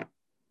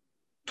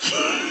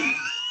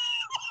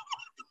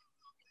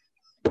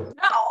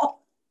 No.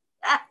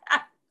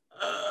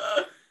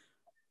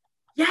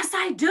 Yes,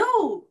 I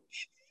do.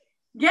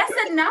 Yes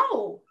and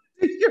no.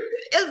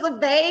 It's a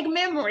vague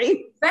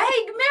memory.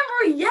 Vague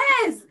memory,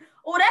 yes.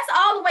 Oh, that's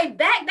all the way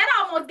back. That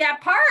almost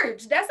got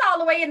purged. That's all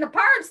the way in the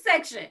purge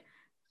section.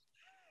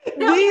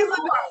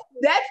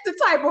 That's the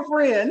type of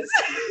friends.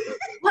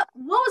 What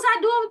was I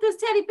doing with this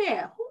teddy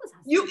bear? Who was I?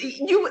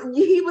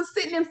 He was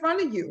sitting in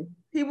front of you.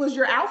 He was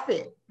your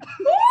outfit.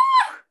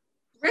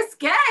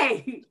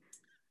 Risque.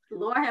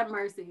 Lord have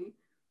mercy.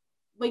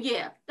 But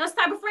yeah, that's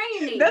the type of friend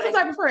you need. That's the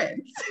type of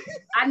friend.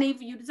 I need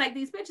for you to take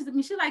these pictures of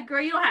me. She's like,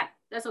 girl, you don't have.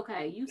 That's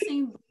okay. You've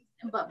seen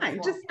but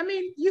before.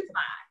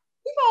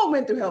 We've all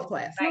went through health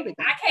class. Like,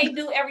 I can't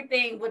do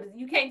everything, but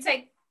you can't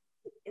take.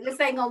 This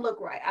ain't gonna look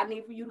right. I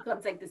need for you to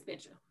come take this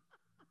picture.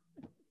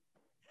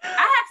 I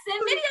have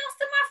sent videos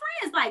to my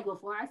friends. Like,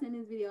 before I send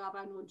this video up,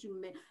 I want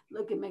you to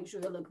look and make sure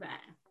it look fine.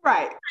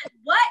 Right. Like,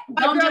 what?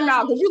 Don't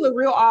no, because you look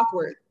real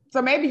awkward.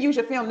 So maybe you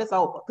should film this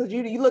over because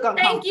you look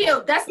uncomfortable.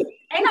 Thank you.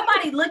 Ain't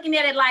nobody looking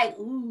at it like,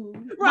 ooh.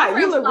 Right.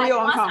 You look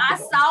real uncomfortable.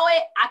 Once I saw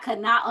it, I could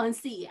not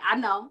unsee it. I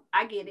know.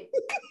 I get it.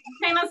 You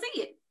can't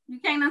unsee it. You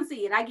can't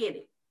unsee it. I get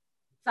it.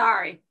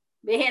 Sorry.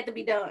 But it had to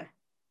be done.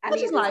 I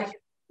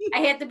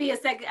had to be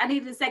I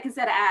needed a second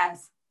set of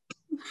eyes.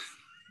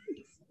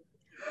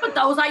 But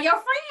those are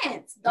your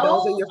friends.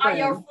 Those are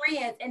your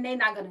friends. And they're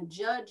not going to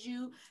judge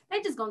you.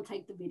 They're just going to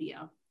take the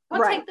video.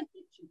 Or take the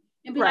picture.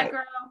 And be like,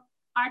 girl,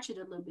 arch it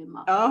a little bit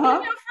more.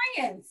 They're your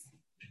friends.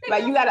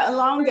 Like you got to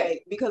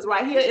elongate because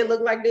right here, it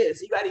looked like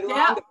this. You got to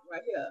elongate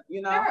right here,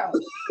 Girl,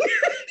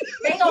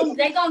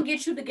 they gonna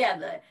get you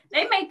together.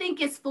 They may think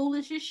it's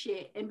foolish as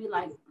shit and be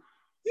like,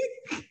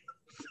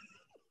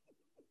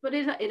 but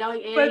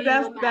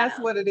that's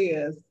what it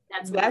is.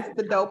 That's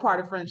the dope part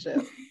of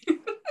friendship.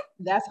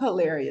 That's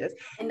hilarious.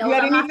 And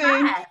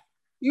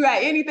you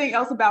got anything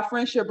else about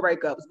friendship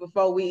breakups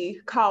before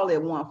we call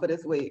it one for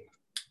this week?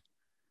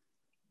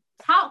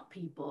 Talk,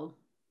 people.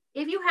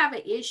 If you have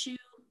an issue,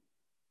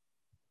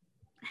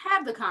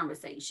 have the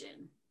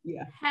conversation.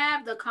 Yeah.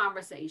 Have the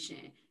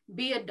conversation.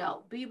 Be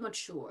adult, be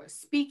mature,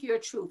 speak your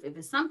truth. If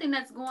it's something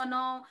that's going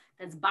on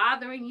that's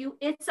bothering you,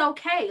 it's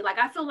okay. Like,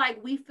 I feel like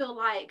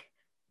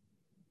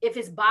if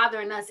it's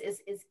bothering us,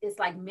 it's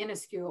like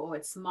minuscule or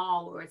it's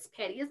small or it's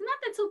petty. It's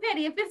nothing too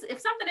petty. If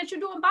something that you're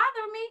doing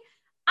bothering me,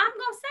 I'm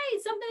gonna say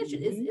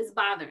something that is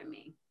bothering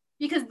me,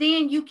 because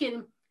then you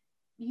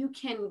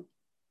can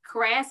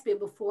grasp it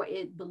before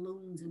it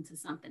balloons into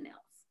something else.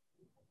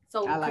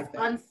 So I like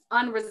that.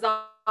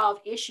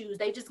 Unresolved issues,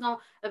 they just gonna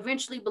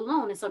eventually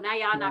balloon, and so now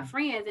y'all not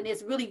friends, and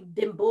it's really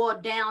been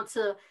boiled down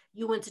to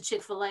you went to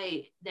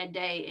Chick-fil-A that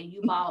day and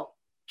you bought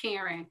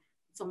Karen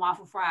some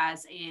waffle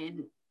fries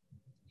and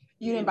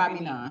you didn't buy me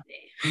none.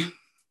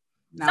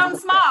 Something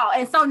small.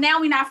 And so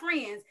now we're not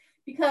friends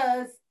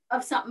because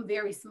of something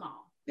very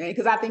small. Yeah,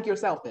 because I think you're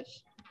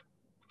selfish.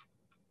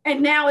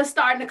 And now it's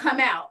starting to come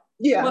out.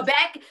 Yeah.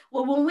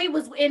 When we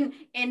was in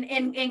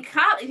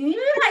college,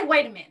 you're like,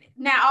 wait a minute.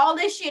 Now all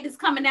this shit is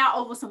coming out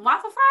over some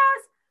waffle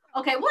fries?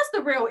 Okay, what's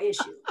the real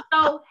issue?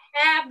 So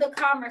have the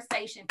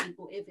conversation,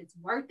 people. If it's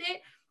worth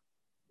it,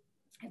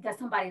 if that's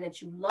somebody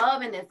that you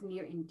love and that's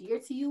near and dear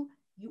to you,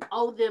 you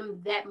owe them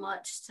that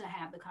much to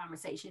have the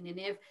conversation. And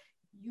if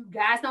you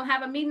guys don't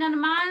have a meeting of the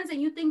minds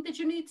and you think that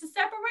you need to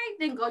separate,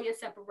 then go your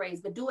separate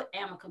ways, but do it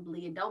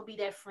amicably and don't be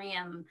that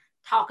friend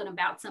talking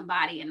about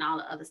somebody and all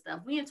the other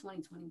stuff. We in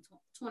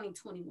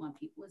 2021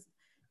 people. It's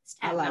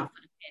tapping out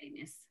for the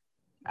pettiness.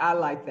 I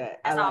like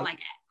that. That's all I got.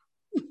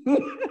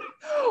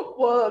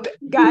 Well,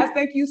 guys,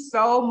 thank you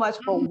so much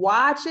for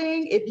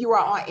watching. If you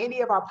are on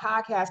any of our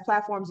podcast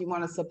platforms, you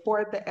want to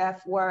support the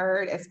F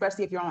word,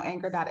 especially if you're on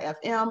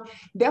anchor.fm,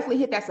 definitely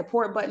hit that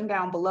support button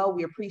down below.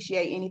 We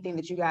appreciate anything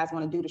that you guys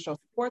want to do to show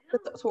support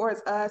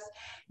towards us.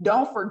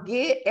 Don't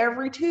forget,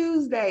 every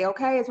Tuesday,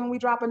 okay, is when we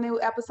drop a new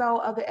episode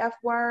of the F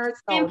word.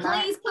 So and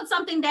please put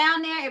something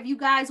down there if you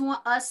guys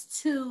want us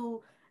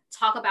to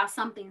talk about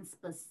something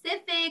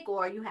specific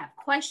or you have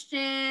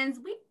questions.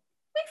 We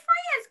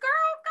friends, girl.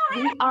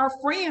 Go ahead. We are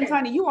friends,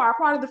 honey. You are a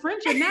part of the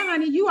friendship now,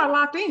 honey. You are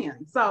locked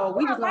in. So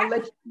we just gonna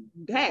let you,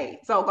 hey,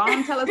 so go on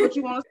and tell us what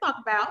you want us to talk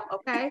about,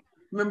 okay?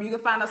 Remember, you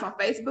can find us on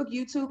Facebook,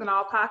 YouTube, and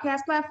all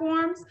podcast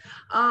platforms.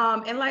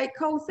 And like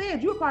Cole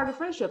said, you're a part of the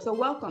friendship. So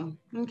welcome,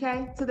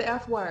 okay, to the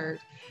F word.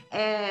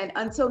 And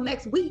until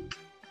next week,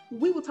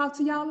 we will talk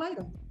to y'all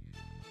later.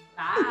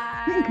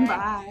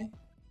 Bye.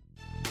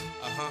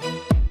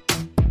 Bye.